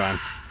it's gonna be fine.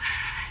 It'll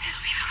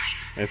be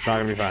fine. It's not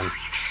gonna be fine. It'll be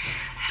fine.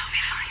 It'll be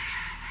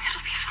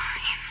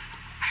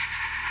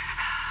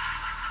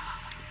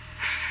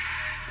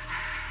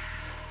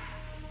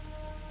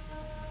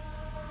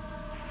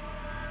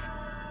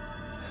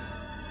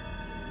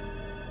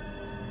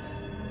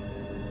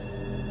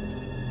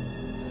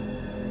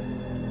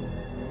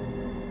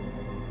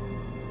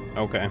fine.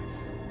 Okay.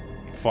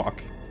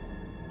 Fuck.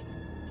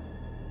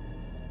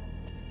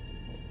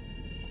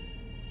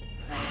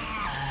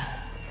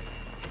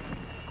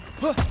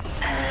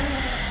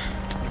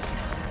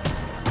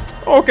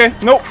 Okay,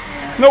 nope.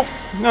 Nope.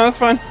 No, that's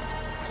fine.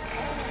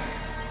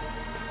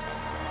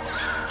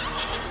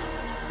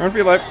 Run for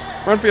your life.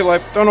 Run for your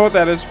life. Don't know what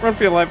that is. Run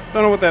for your life.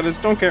 Don't know what that is.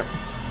 Don't care.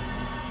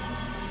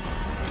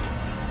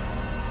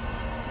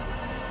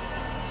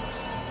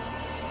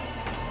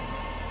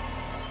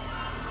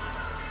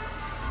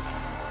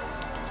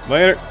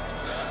 Later.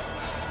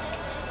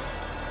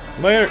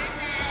 Later.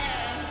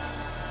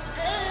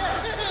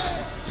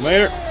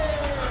 Later.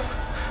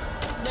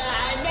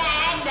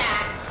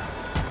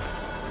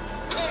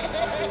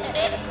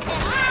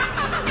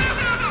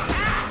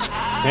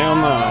 Hell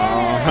no,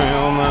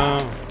 hell no,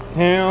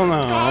 hell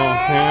no,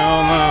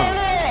 hell no,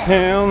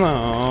 hell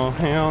no,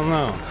 hell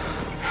no.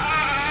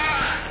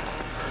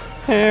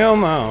 Hell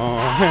no,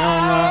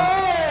 hell no.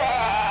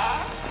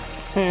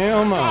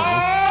 Hell no.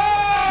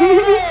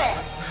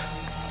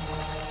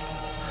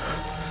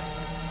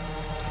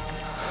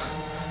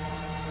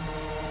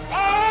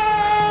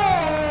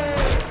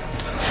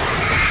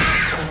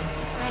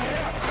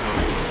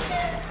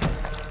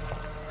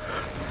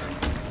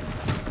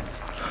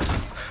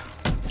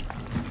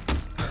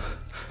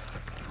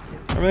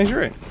 Everything's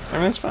great.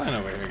 Everything's fine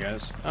over here,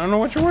 guys. I don't know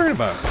what you're worried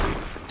about.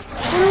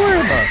 What are you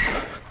worried about?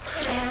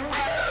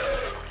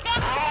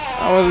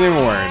 I wasn't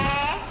even worried.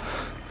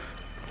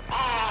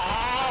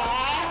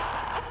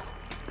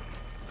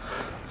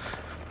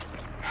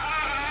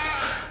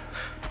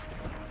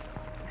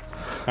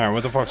 Alright,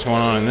 what the fuck's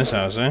going on in this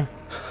house, eh?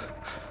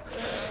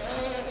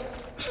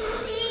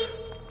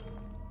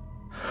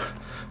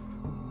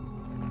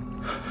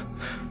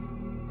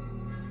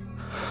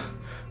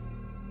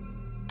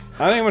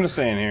 I think I'm gonna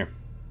stay in here.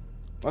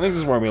 I think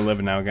this is where we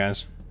live now,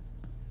 guys.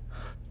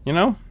 You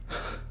know?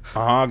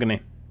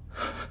 Mahogany.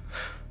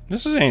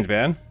 This ain't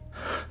bad.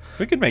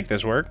 We could make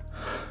this work.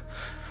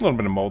 A little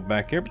bit of mold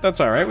back here, but that's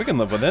alright. We can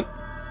live with it.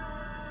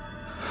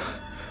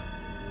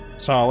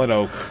 Solid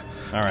oak.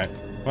 Alright.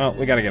 Well,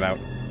 we gotta get out.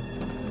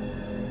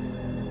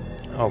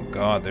 Oh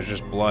god, there's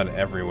just blood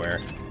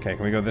everywhere. Okay,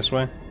 can we go this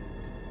way?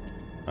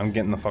 I'm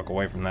getting the fuck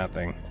away from that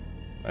thing.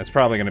 It's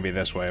probably gonna be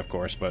this way, of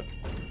course, but...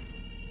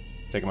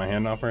 Taking my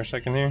hand off for a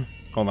second here.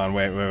 Hold on,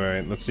 wait.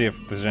 Let's see if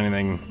there's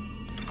anything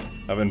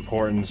of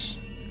importance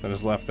that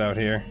is left out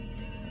here.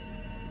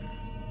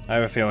 I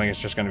have a feeling it's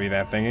just gonna be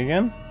that thing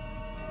again.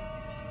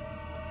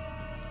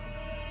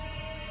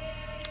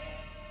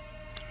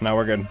 No,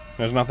 we're good.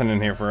 There's nothing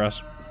in here for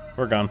us.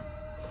 We're gone.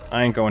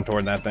 I ain't going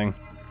toward that thing.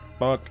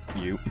 Fuck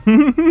you.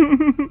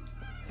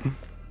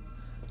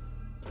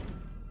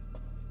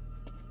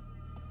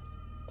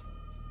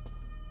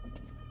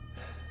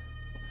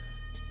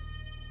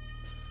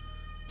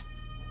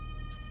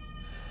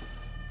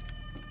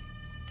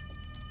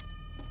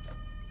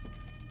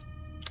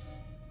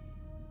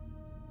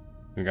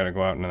 We gotta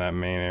go out into that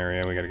main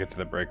area. We gotta get to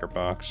the breaker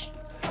box.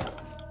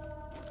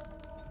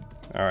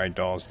 Alright,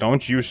 dolls.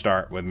 Don't you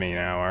start with me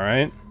now,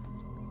 alright?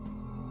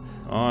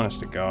 Honest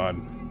to God.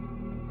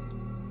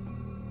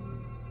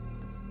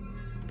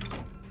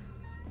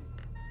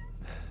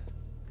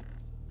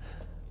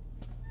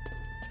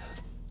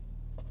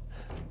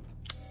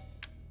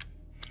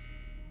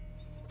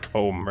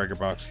 Boom, breaker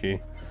box key.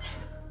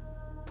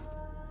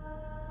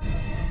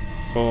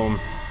 Boom.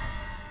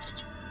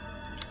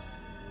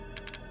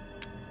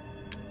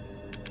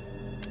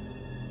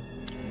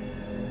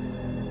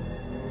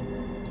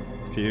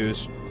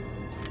 Fuse.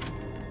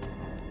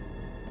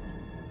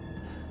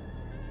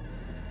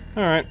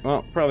 Alright,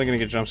 well, probably gonna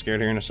get jump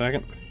scared here in a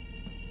second.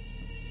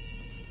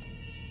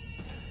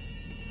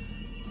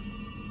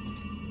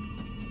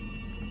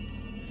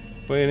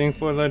 Waiting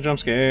for the jump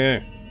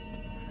scare.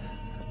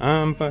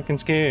 I'm fucking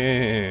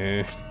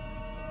scared.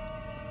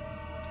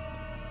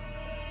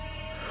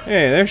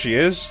 Hey, there she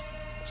is.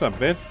 What's up,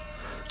 bitch?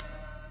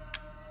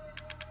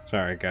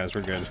 Sorry, guys,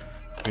 we're good.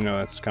 We know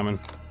that's coming.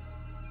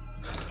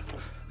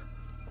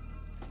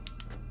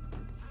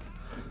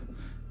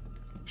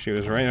 She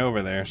was right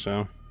over there,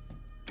 so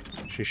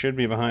she should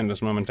be behind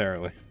us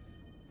momentarily.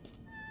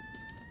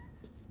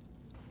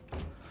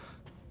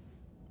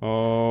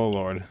 Oh,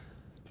 Lord.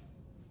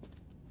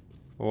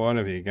 What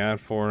have you got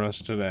for us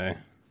today?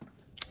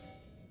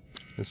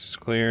 This is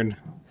cleared.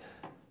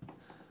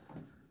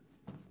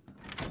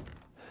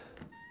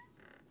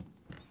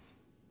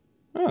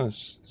 Oh,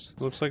 this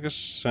looks like a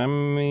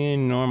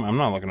semi-normal... I'm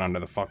not looking under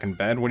the fucking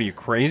bed. What are you,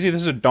 crazy?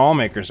 This is a doll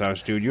maker's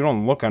house, dude. You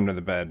don't look under the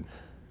bed.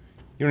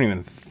 You don't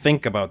even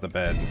think about the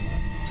bed.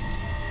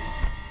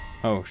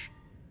 Oh,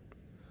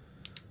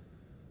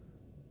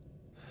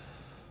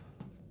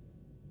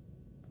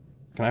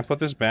 Can I put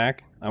this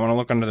back? I want to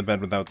look under the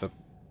bed without the...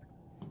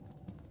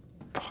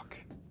 Fuck.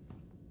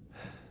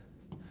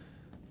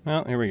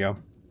 Well, here we go.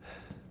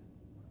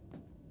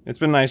 It's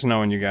been nice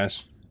knowing you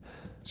guys.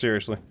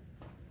 Seriously.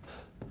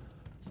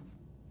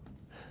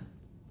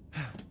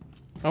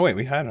 Oh wait,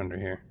 we hide under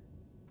here.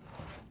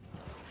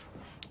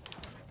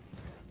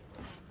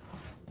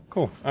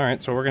 Cool.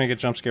 Alright, so we're gonna get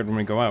jump scared when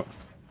we go out.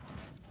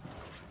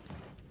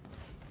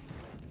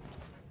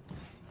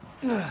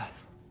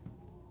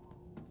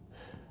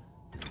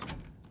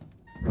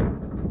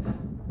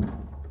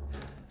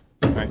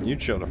 Alright, you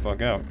chill the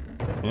fuck out.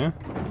 Yeah?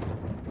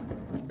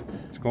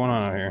 What's going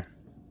on out here?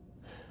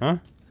 Huh?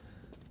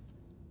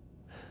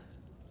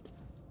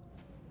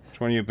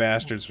 Which one of you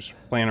bastards was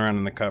playing around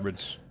in the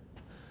cupboards?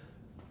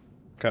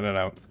 Cut it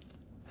out.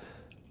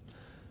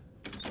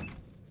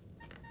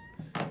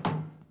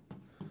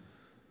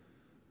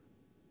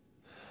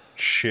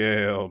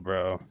 Chill,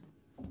 bro.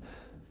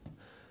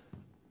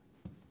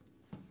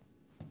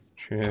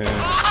 Chill.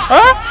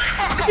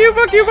 Ah! Fuck you,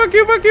 fuck you, fuck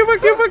you, fuck you,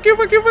 fuck you, fuck you,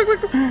 fuck you,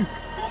 fuck you.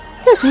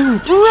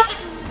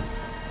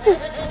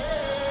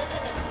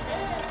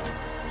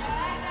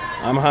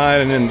 I'm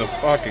hiding in the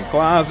fucking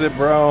closet,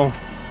 bro.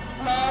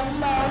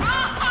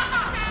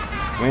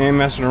 We ain't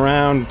messing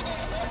around.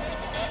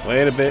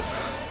 Wait a bit.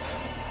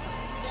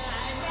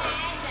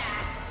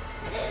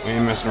 We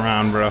ain't messing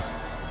around, bro.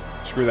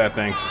 Screw that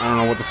thing. I don't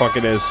know what the fuck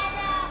it is.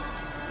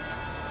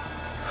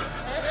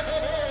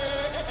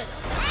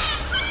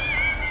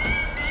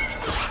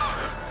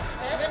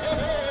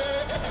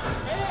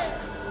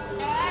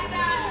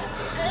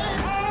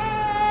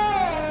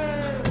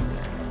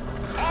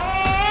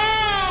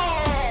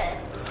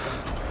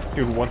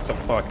 Dude, what the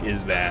fuck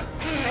is that?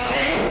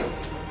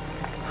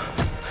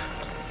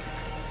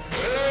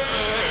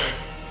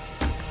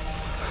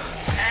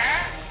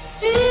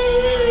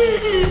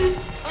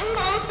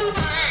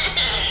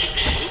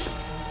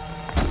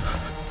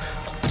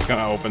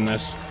 Gonna open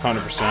this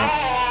 100%.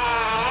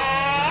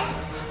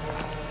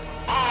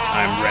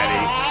 I'm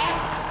ready.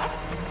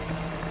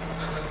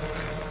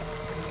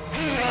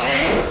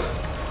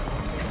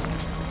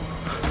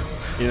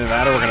 Either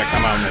that or we're gonna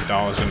come out and the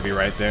doll is gonna be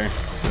right there.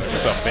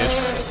 What's up,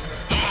 bitch?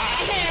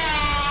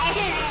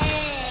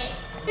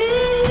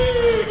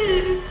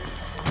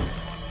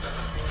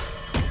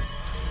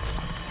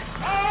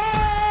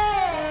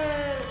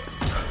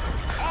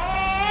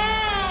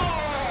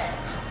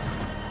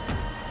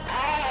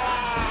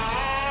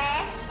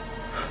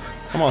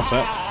 Come on,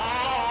 sir.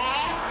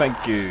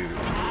 Thank you.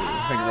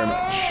 Thank you very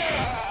much.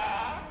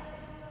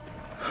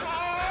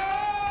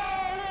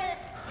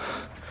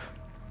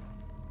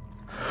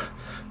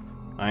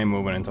 I ain't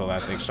moving until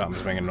that thing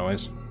stops making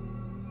noise.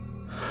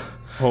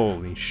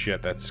 Holy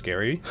shit, that's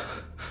scary.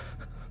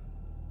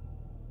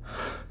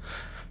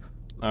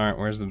 Alright,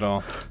 where's the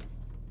doll?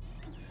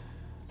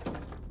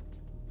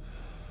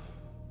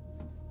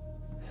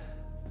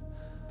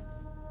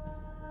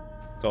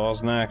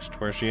 Doll's next.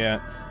 Where's she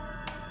at?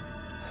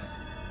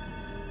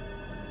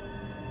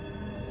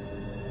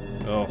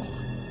 Oh.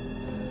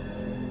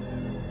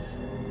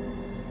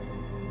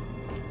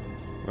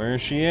 Where's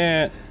she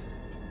at?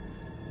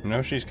 I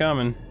know she's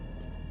coming.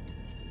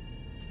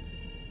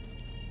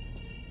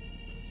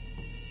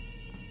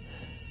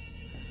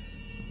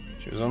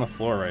 She was on the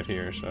floor right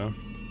here, so.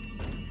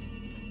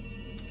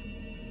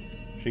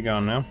 She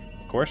gone now?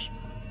 Of course.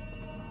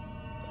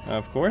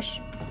 Of course.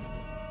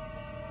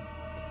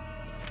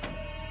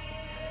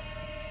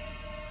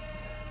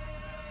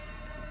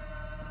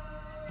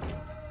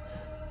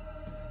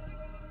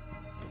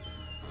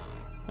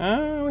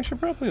 We should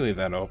probably leave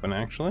that open,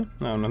 actually.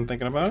 Now I'm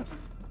thinking about it.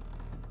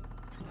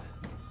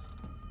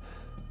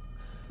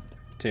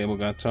 Table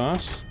got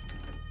tossed.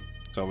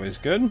 It's always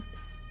good.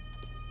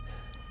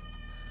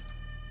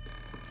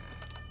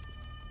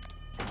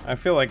 I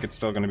feel like it's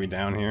still going to be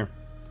down here.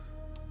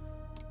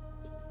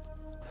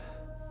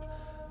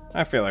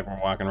 I feel like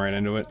we're walking right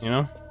into it, you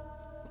know?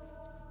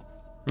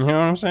 You know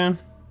what I'm saying?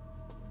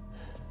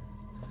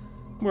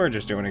 We're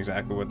just doing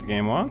exactly what the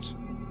game wants.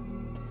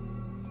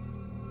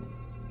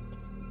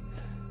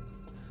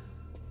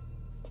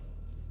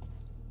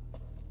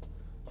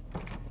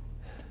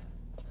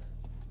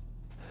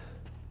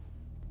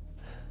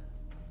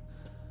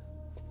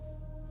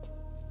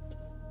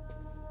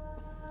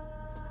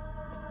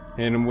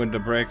 Hit him with the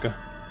breaker.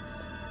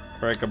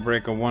 Breaker,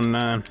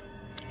 1-9.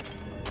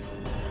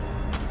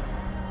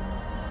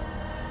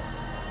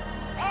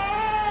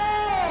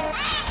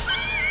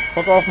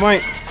 Fuck off,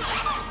 mate.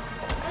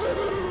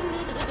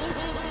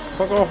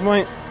 Fuck off,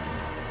 mate.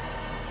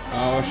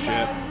 Oh,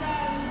 shit.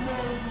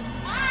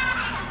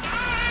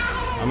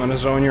 I'm gonna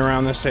zone you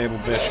around this table,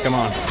 bitch. Come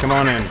on. Come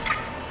on in.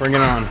 Bring it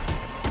on.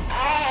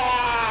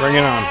 Bring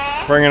it on.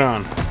 Bring it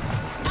on.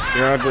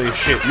 You're ugly as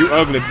shit. You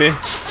ugly,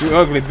 bitch. You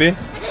ugly, bitch.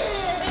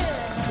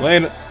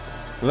 Later.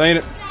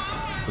 Later.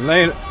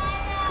 Later.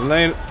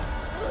 Later.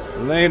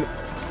 Later.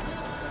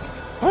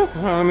 Oh,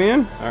 let me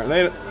in. Alright,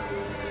 later.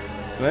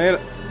 Later.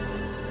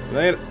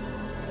 Later.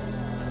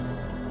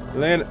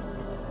 Later.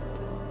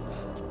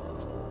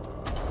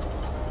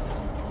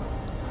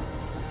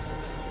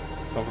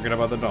 Don't forget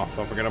about the doll.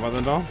 Don't forget about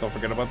the doll. Don't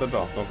forget about the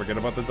doll. Don't forget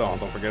about the doll.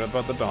 Don't forget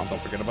about the doll.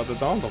 Don't forget about the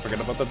doll. Don't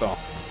forget about the doll.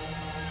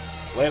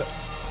 Later.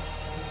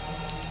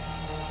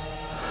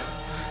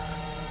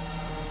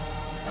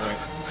 Alright.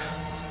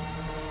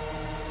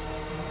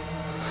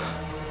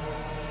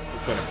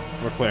 We're clear.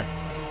 We're clear.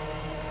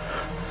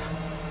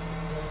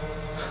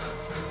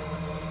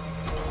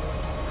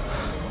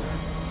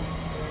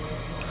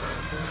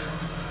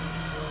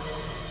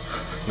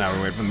 Now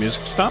we wait for the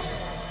music to stop.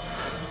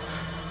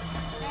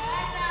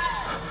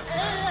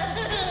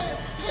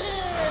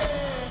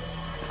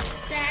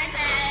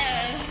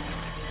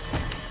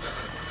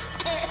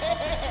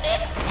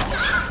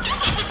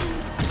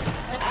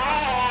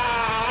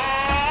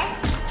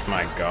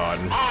 My God,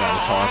 that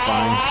is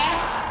horrifying.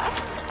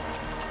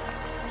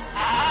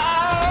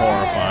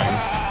 Horrifying.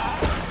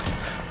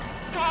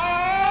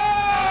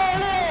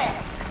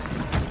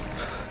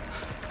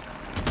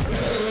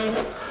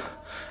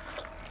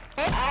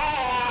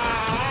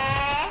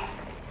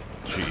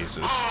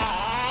 Jesus.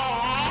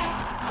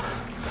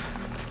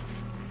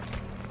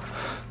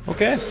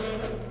 Okay.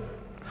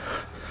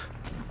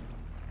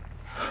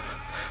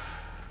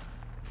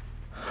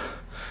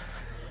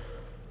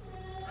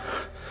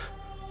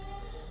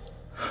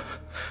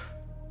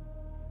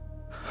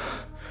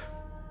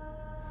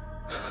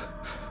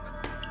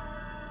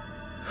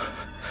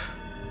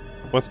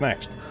 What's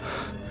next?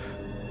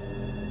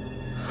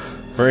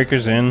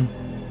 Breaker's in.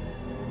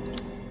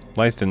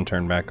 Lights didn't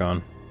turn back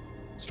on.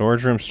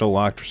 Storage room's still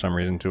locked for some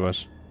reason to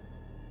us.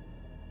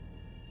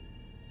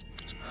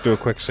 Let's do a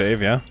quick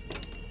save, yeah?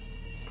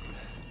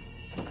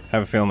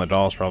 Have a feeling the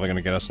doll's probably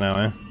gonna get us now,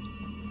 eh?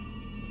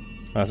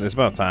 It's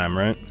about time,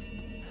 right?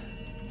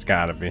 It's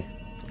gotta be.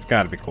 It's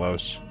gotta be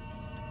close.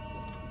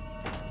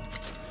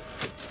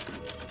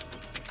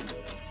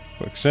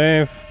 Quick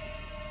save.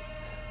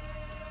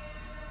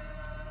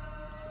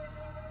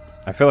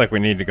 I feel like we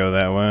need to go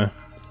that way.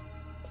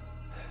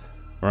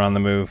 We're on the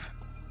move.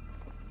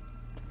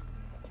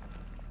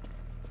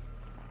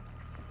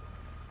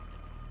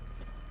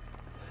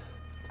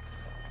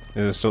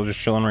 Is it still just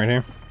chilling right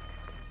here?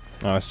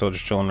 Oh, it's still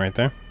just chilling right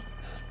there.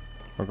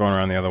 We're going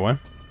around the other way.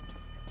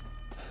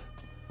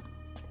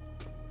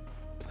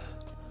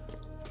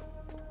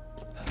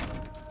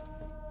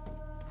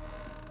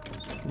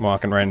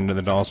 Walking right into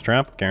the doll's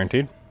trap,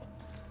 guaranteed.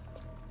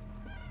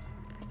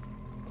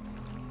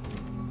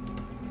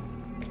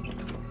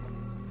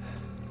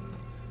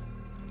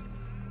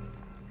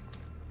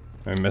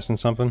 Are we missing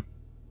something?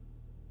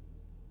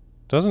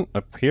 Doesn't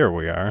appear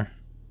we are.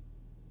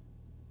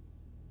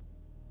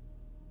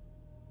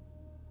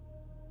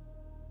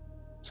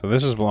 So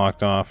this is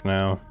blocked off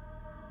now.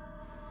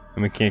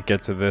 And we can't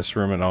get to this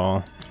room at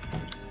all.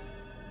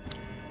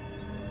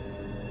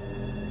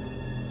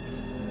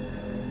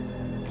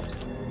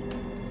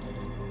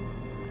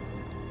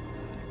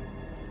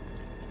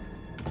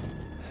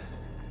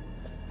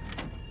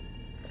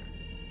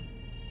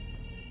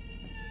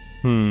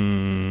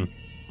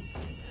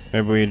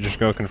 Maybe we just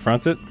go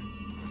confront it?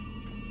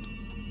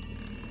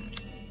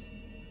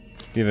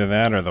 Either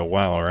that or the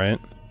well, right?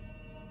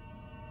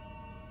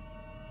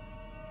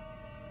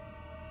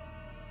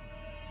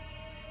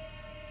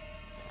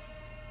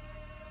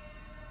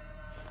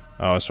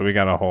 Oh, so we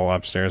got a hole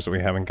upstairs that we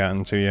haven't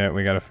gotten to yet.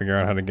 We gotta figure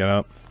out how to get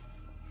up.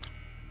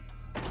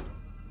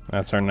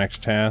 That's our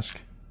next task.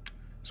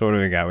 So what do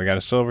we got? We got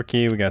a silver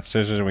key, we got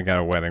scissors, and we got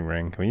a wedding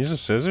ring. Can we use the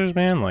scissors,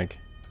 man? Like...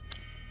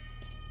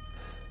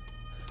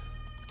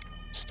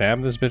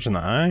 stab this bitch in the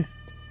eye?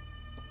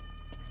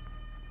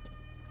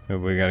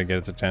 Maybe we gotta get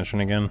its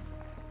attention again.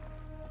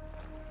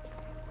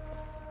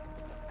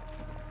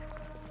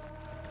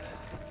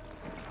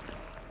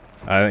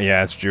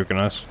 Yeah, it's juking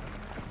us.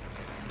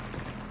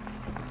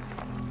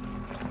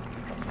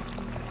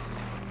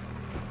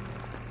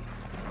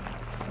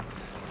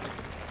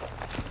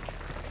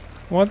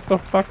 What the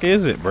fuck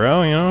is it,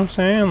 bro? You know what I'm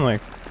saying?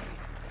 Like...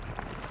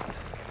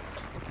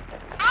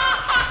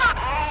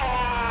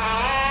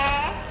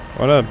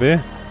 what up,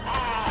 bitch?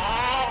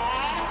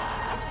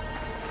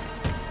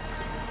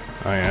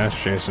 Oh yeah,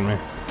 it's chasing me.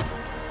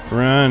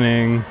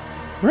 Running.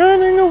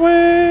 Running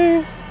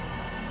away.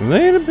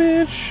 Later,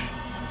 bitch.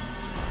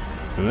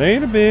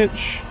 Later,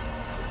 bitch.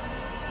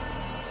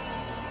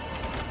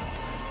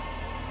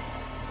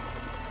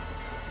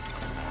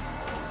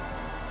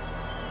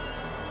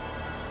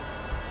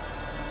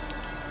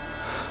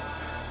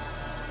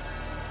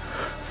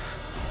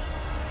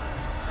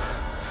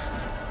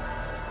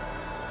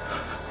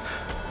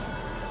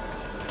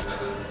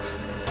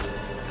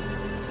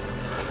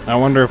 I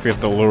wonder if we have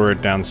to lure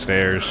it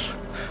downstairs.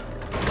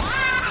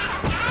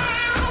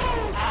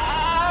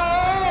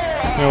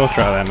 Yeah, we'll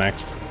try that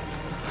next.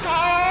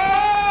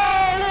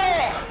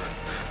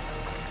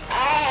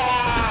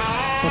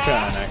 We'll try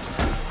that next.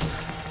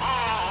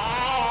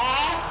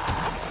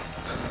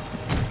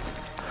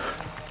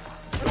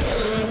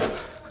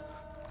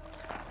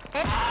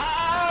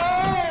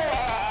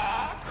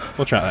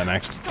 We'll try that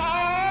next.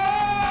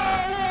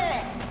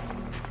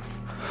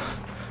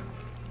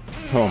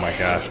 Oh my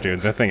gosh, dude,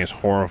 that thing is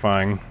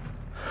horrifying.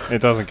 It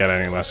doesn't get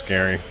any less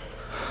scary.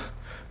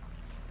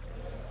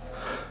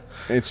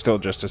 It's still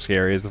just as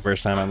scary as the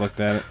first time I looked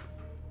at it.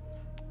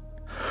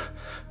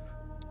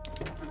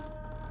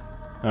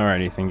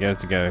 Alright, Ethan, get it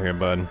together here,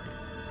 bud.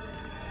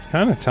 It's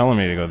kind of telling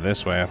me to go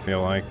this way, I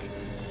feel like.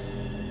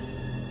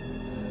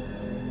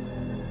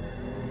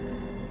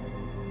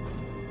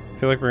 I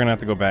feel like we're gonna have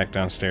to go back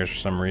downstairs for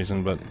some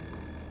reason, but...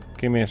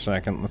 give me a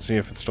second, let's see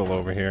if it's still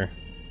over here.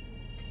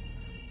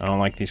 I don't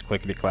like these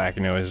clickety-clacky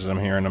noises I'm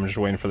hearing. I'm just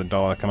waiting for the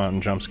doll to come out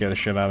and jump scare the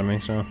shit out of me,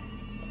 so...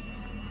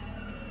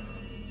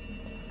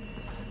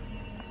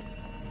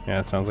 yeah,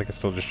 it sounds like it's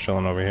still just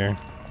chilling over here.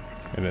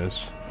 It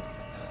is.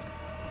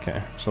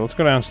 Okay, so let's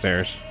go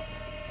downstairs.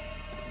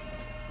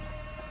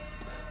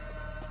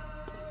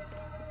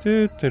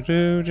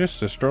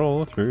 Just a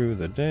stroll through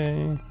the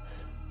day.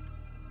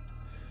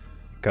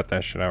 Cut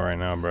that shit out right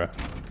now, bro.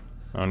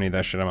 I don't need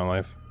that shit in my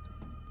life.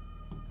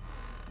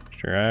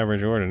 Just your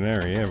average,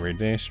 ordinary,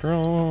 everyday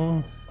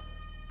stroll.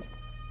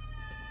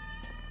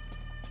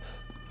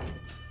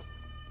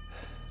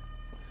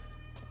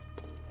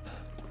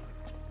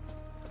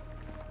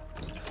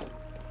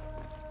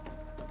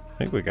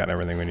 I think we got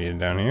everything we needed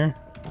down here.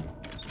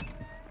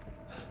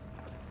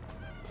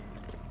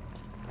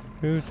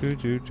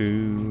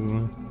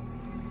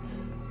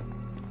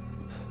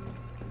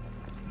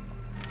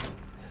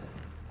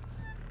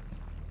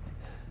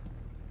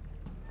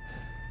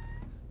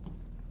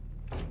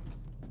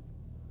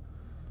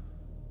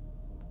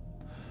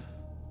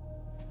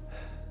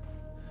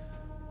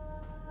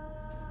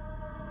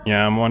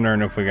 Yeah, I'm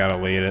wondering if we gotta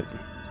lead it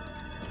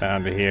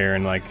down to here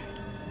and, like,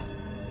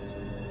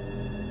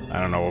 I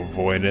don't know,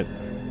 avoid it.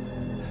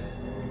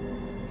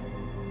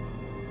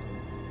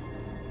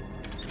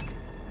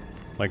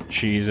 Like,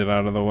 cheese it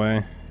out of the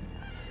way.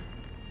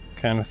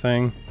 Kind of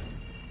thing.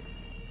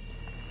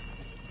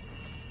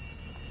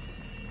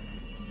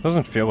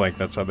 Doesn't feel like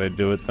that's how they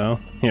do it, though.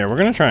 Here, we're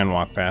gonna try and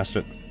walk past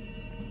it.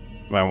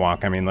 By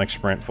walk, I mean, like,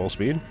 sprint full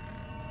speed.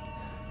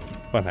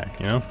 But hey,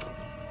 you know?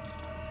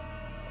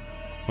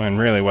 When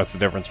really, what's the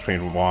difference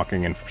between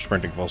walking and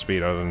sprinting full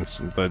speed other than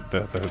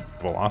the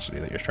velocity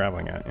that you're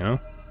traveling at, you know?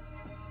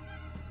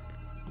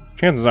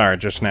 Chances are it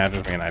just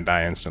snatches me and I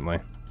die instantly.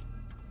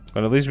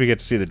 But at least we get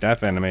to see the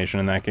death animation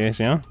in that case,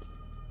 yeah?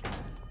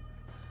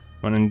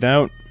 When in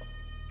doubt,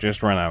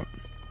 just run out.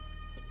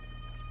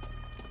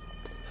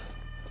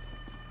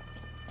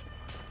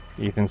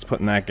 Ethan's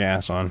putting that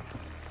gas on.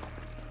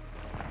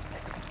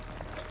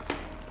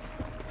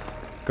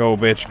 Go,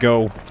 bitch,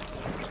 go.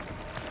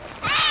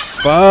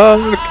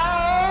 Fuck!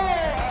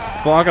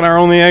 Blocking our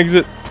only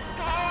exit.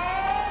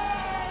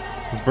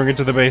 Let's bring it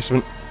to the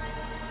basement.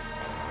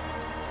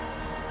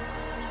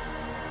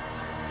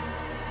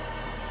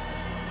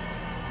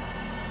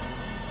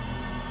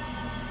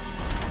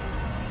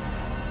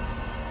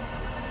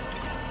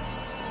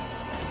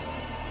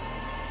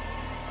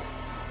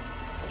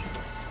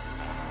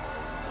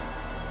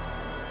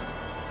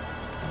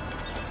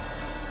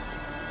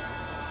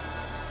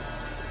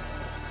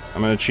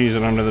 I'm gonna cheese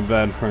it under the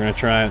bed. We're gonna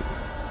try it.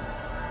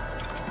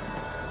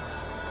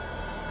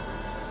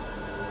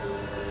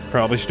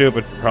 Probably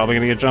stupid. Probably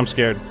gonna get jump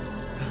scared.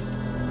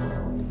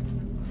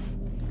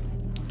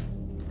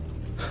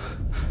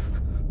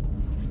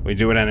 We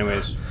do it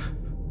anyways.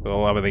 For the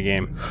love of the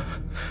game.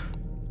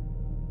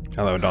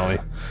 Hello, Dolly.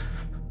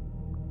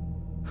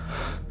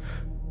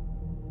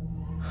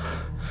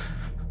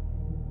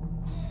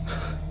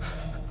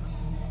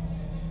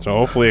 So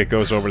hopefully it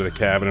goes over to the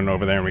cabin and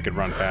over there and we could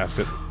run past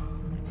it.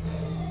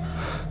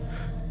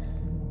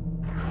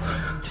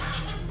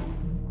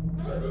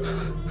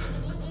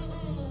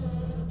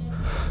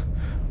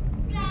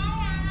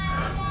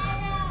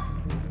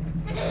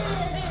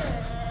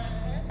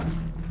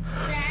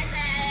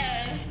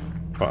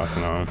 Fuck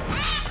no.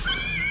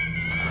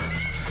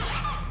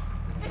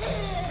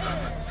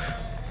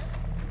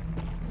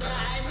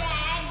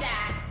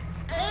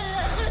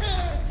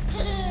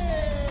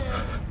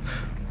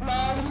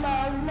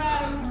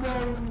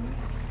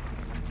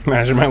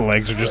 Imagine my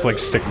legs are just like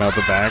sticking out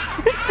the back.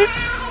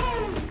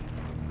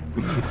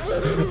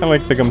 I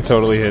like think I'm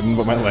totally hidden,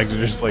 but my legs are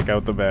just like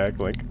out the back.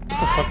 Like, what the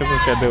fuck is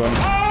this guy doing?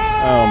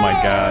 Oh my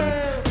god.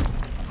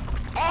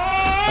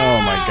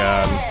 Oh my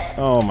god.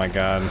 Oh my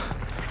god.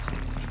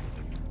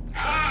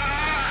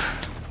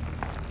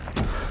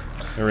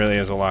 There really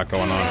is a lot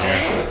going on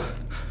here.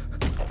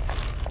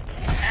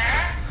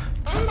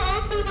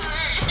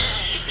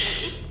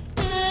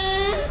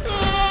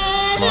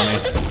 Money.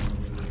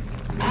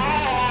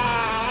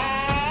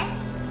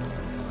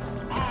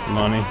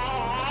 Money.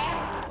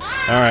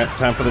 Alright,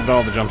 time for the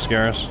doll to jump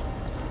scare us.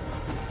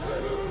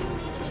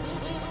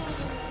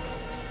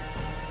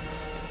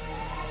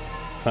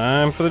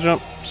 Time for the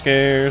jump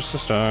scares to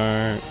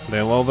start.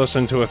 They lulled us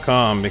into a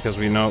calm because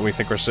we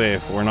think we're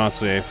safe, but we're not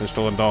safe. There's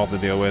still a doll to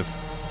deal with.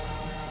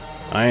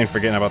 I ain't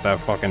forgetting about that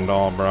fucking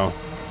doll, bro.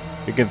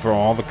 You can throw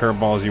all the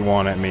curveballs you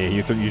want at me.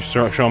 You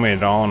show me a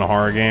doll in a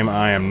horror game,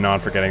 I am not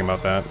forgetting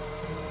about that.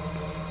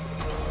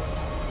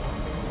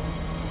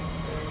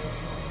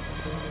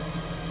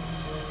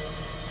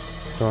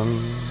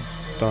 Dun,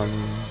 dun,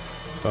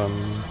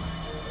 dun,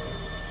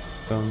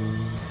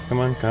 dun. Come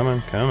on, come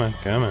on, come on,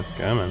 come on,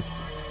 come on.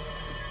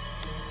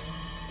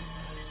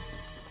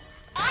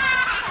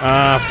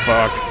 Ah,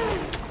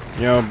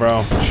 fuck. Yo,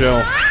 bro,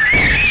 chill.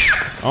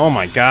 Oh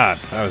my god,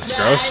 that was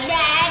gross.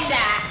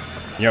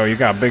 Yo, you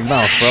got a big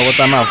mouth, bro. What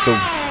that mouth do?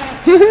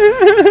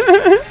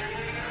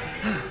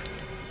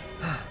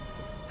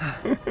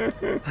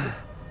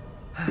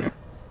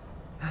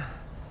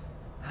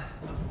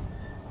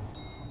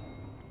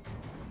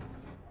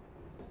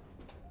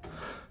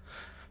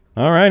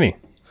 Alrighty.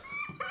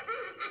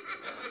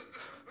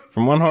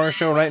 From one horror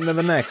show right into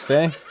the next,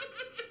 eh?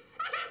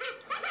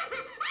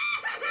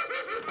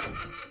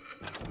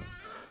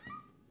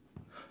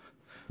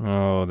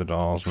 Oh, the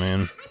dolls,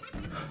 man.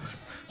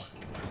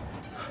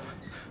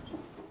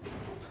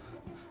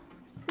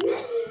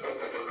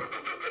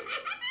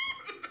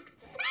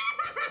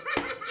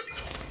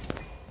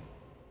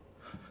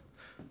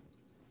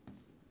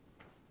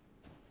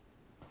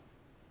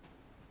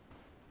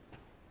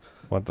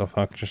 What the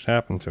fuck just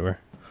happened to her?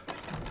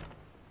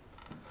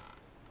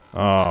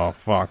 Oh,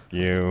 fuck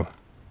you.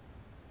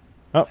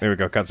 Oh, here we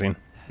go, cutscene.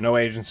 No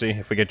agency.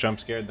 If we get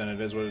jump scared, then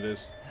it is what it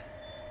is.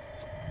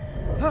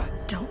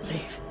 Don't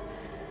leave.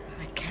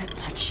 I can't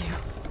let you.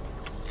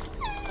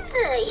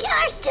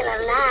 You're still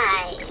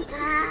alive,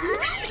 huh?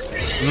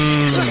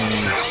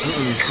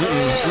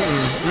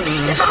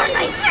 Before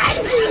my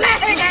friends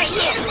murder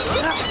you!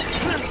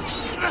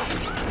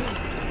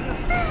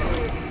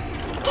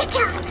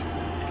 TikTok!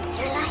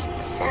 Your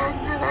life song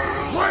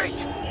alive. Wait!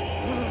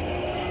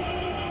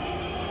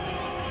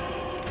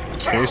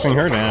 Chasing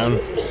her down.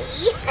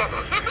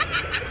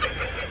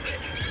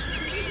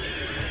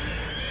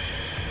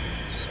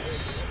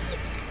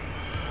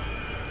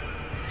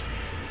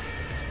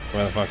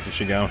 Where the fuck did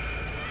she go?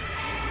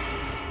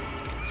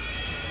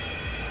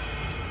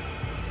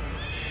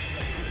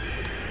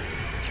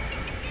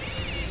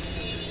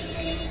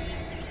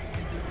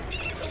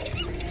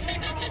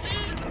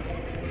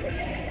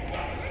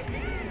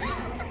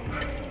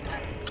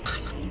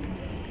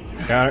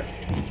 Got her.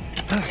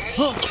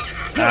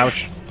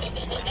 Ouch.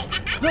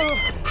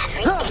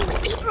 Everything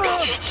would be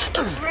better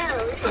if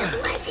Rose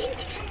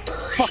wasn't born.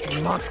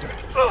 Fucking monster.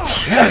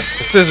 Yes!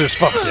 The scissors,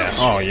 fuck yeah.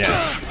 Oh, yes.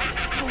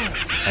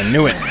 I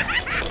knew it.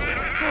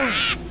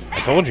 I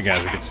told you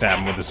guys we could stab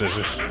him with the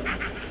scissors.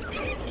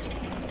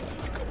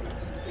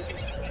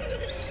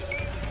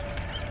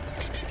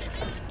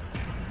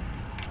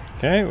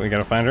 Okay, we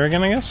gotta find her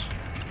again, I guess.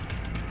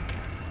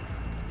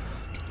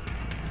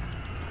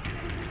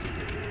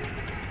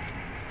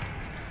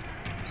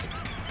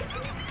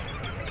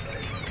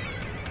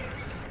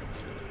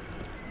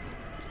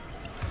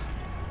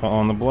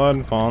 Fall in the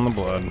blood, fall in the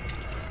blood.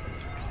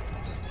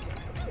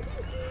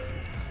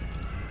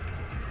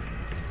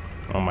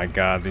 Oh my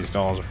god, these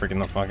dolls are freaking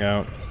the fuck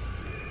out.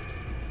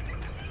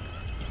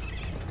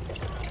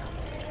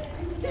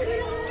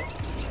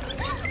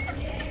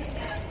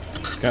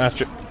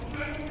 Gotcha.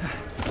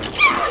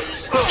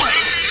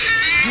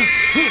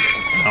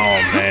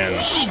 Oh man.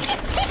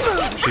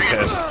 She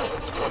pissed.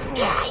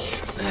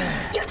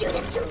 You do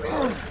this to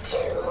Rose too.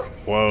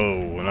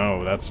 Whoa,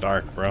 no, that's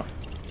dark, bro.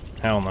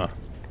 Hell no.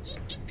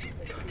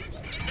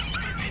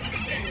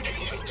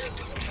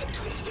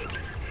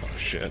 Oh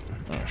shit.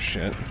 Oh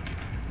shit.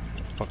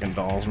 Fucking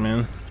dolls,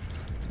 man.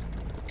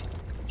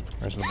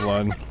 Where's the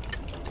blood?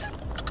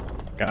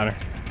 Got her.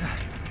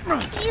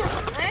 You're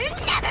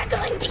never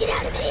going to get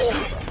out of here.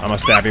 I'm gonna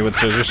stab you with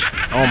scissors.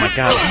 Oh my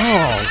god.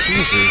 Oh,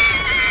 Jesus.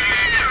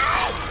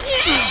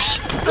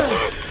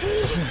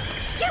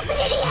 Stupid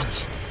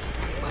idiot!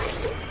 What are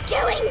you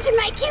doing to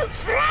my cute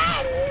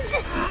friends?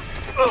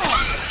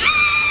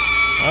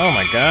 Oh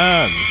my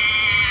god.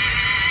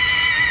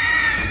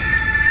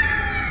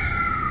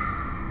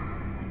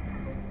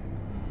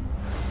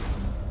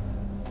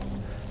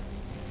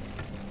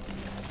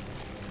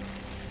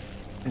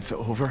 It's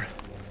over.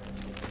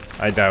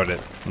 I doubt it.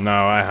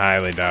 No, I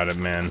highly doubt it,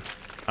 man.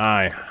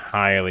 I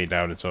highly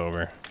doubt it's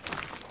over.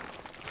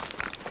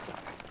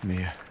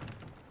 Mia,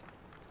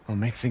 I'll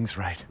make things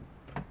right.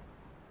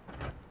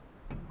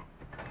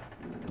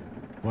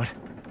 What?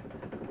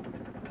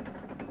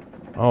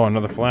 Oh,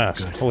 another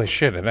flask. Good. Holy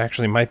shit, it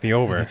actually might be I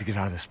over. need to get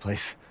out of this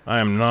place. I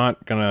am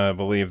not gonna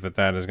believe that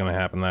that is gonna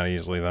happen that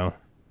easily, though.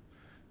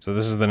 So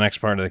this is the next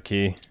part of the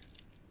key.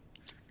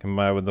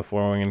 Combined with the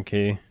four-winged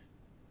key.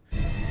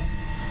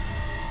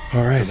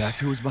 Alright. So that's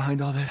who was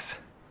behind all this?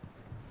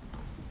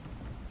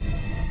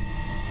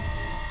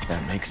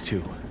 That makes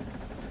two.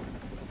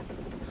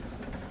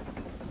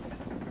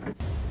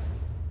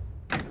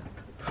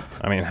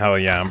 I mean, hell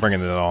yeah, I'm bringing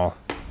it all.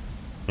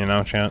 You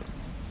know, chat?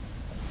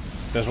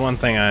 There's one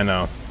thing I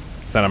know.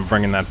 It's that I'm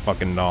bringing that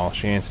fucking doll.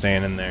 She ain't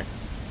staying in there.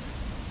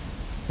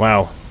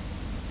 Wow.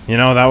 You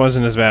know, that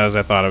wasn't as bad as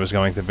I thought it was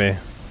going to be.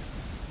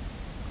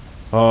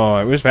 Oh,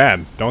 it was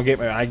bad. Don't get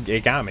me...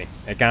 it got me.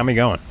 It got me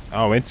going.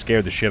 Oh, it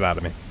scared the shit out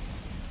of me.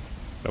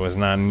 It was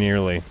not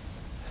nearly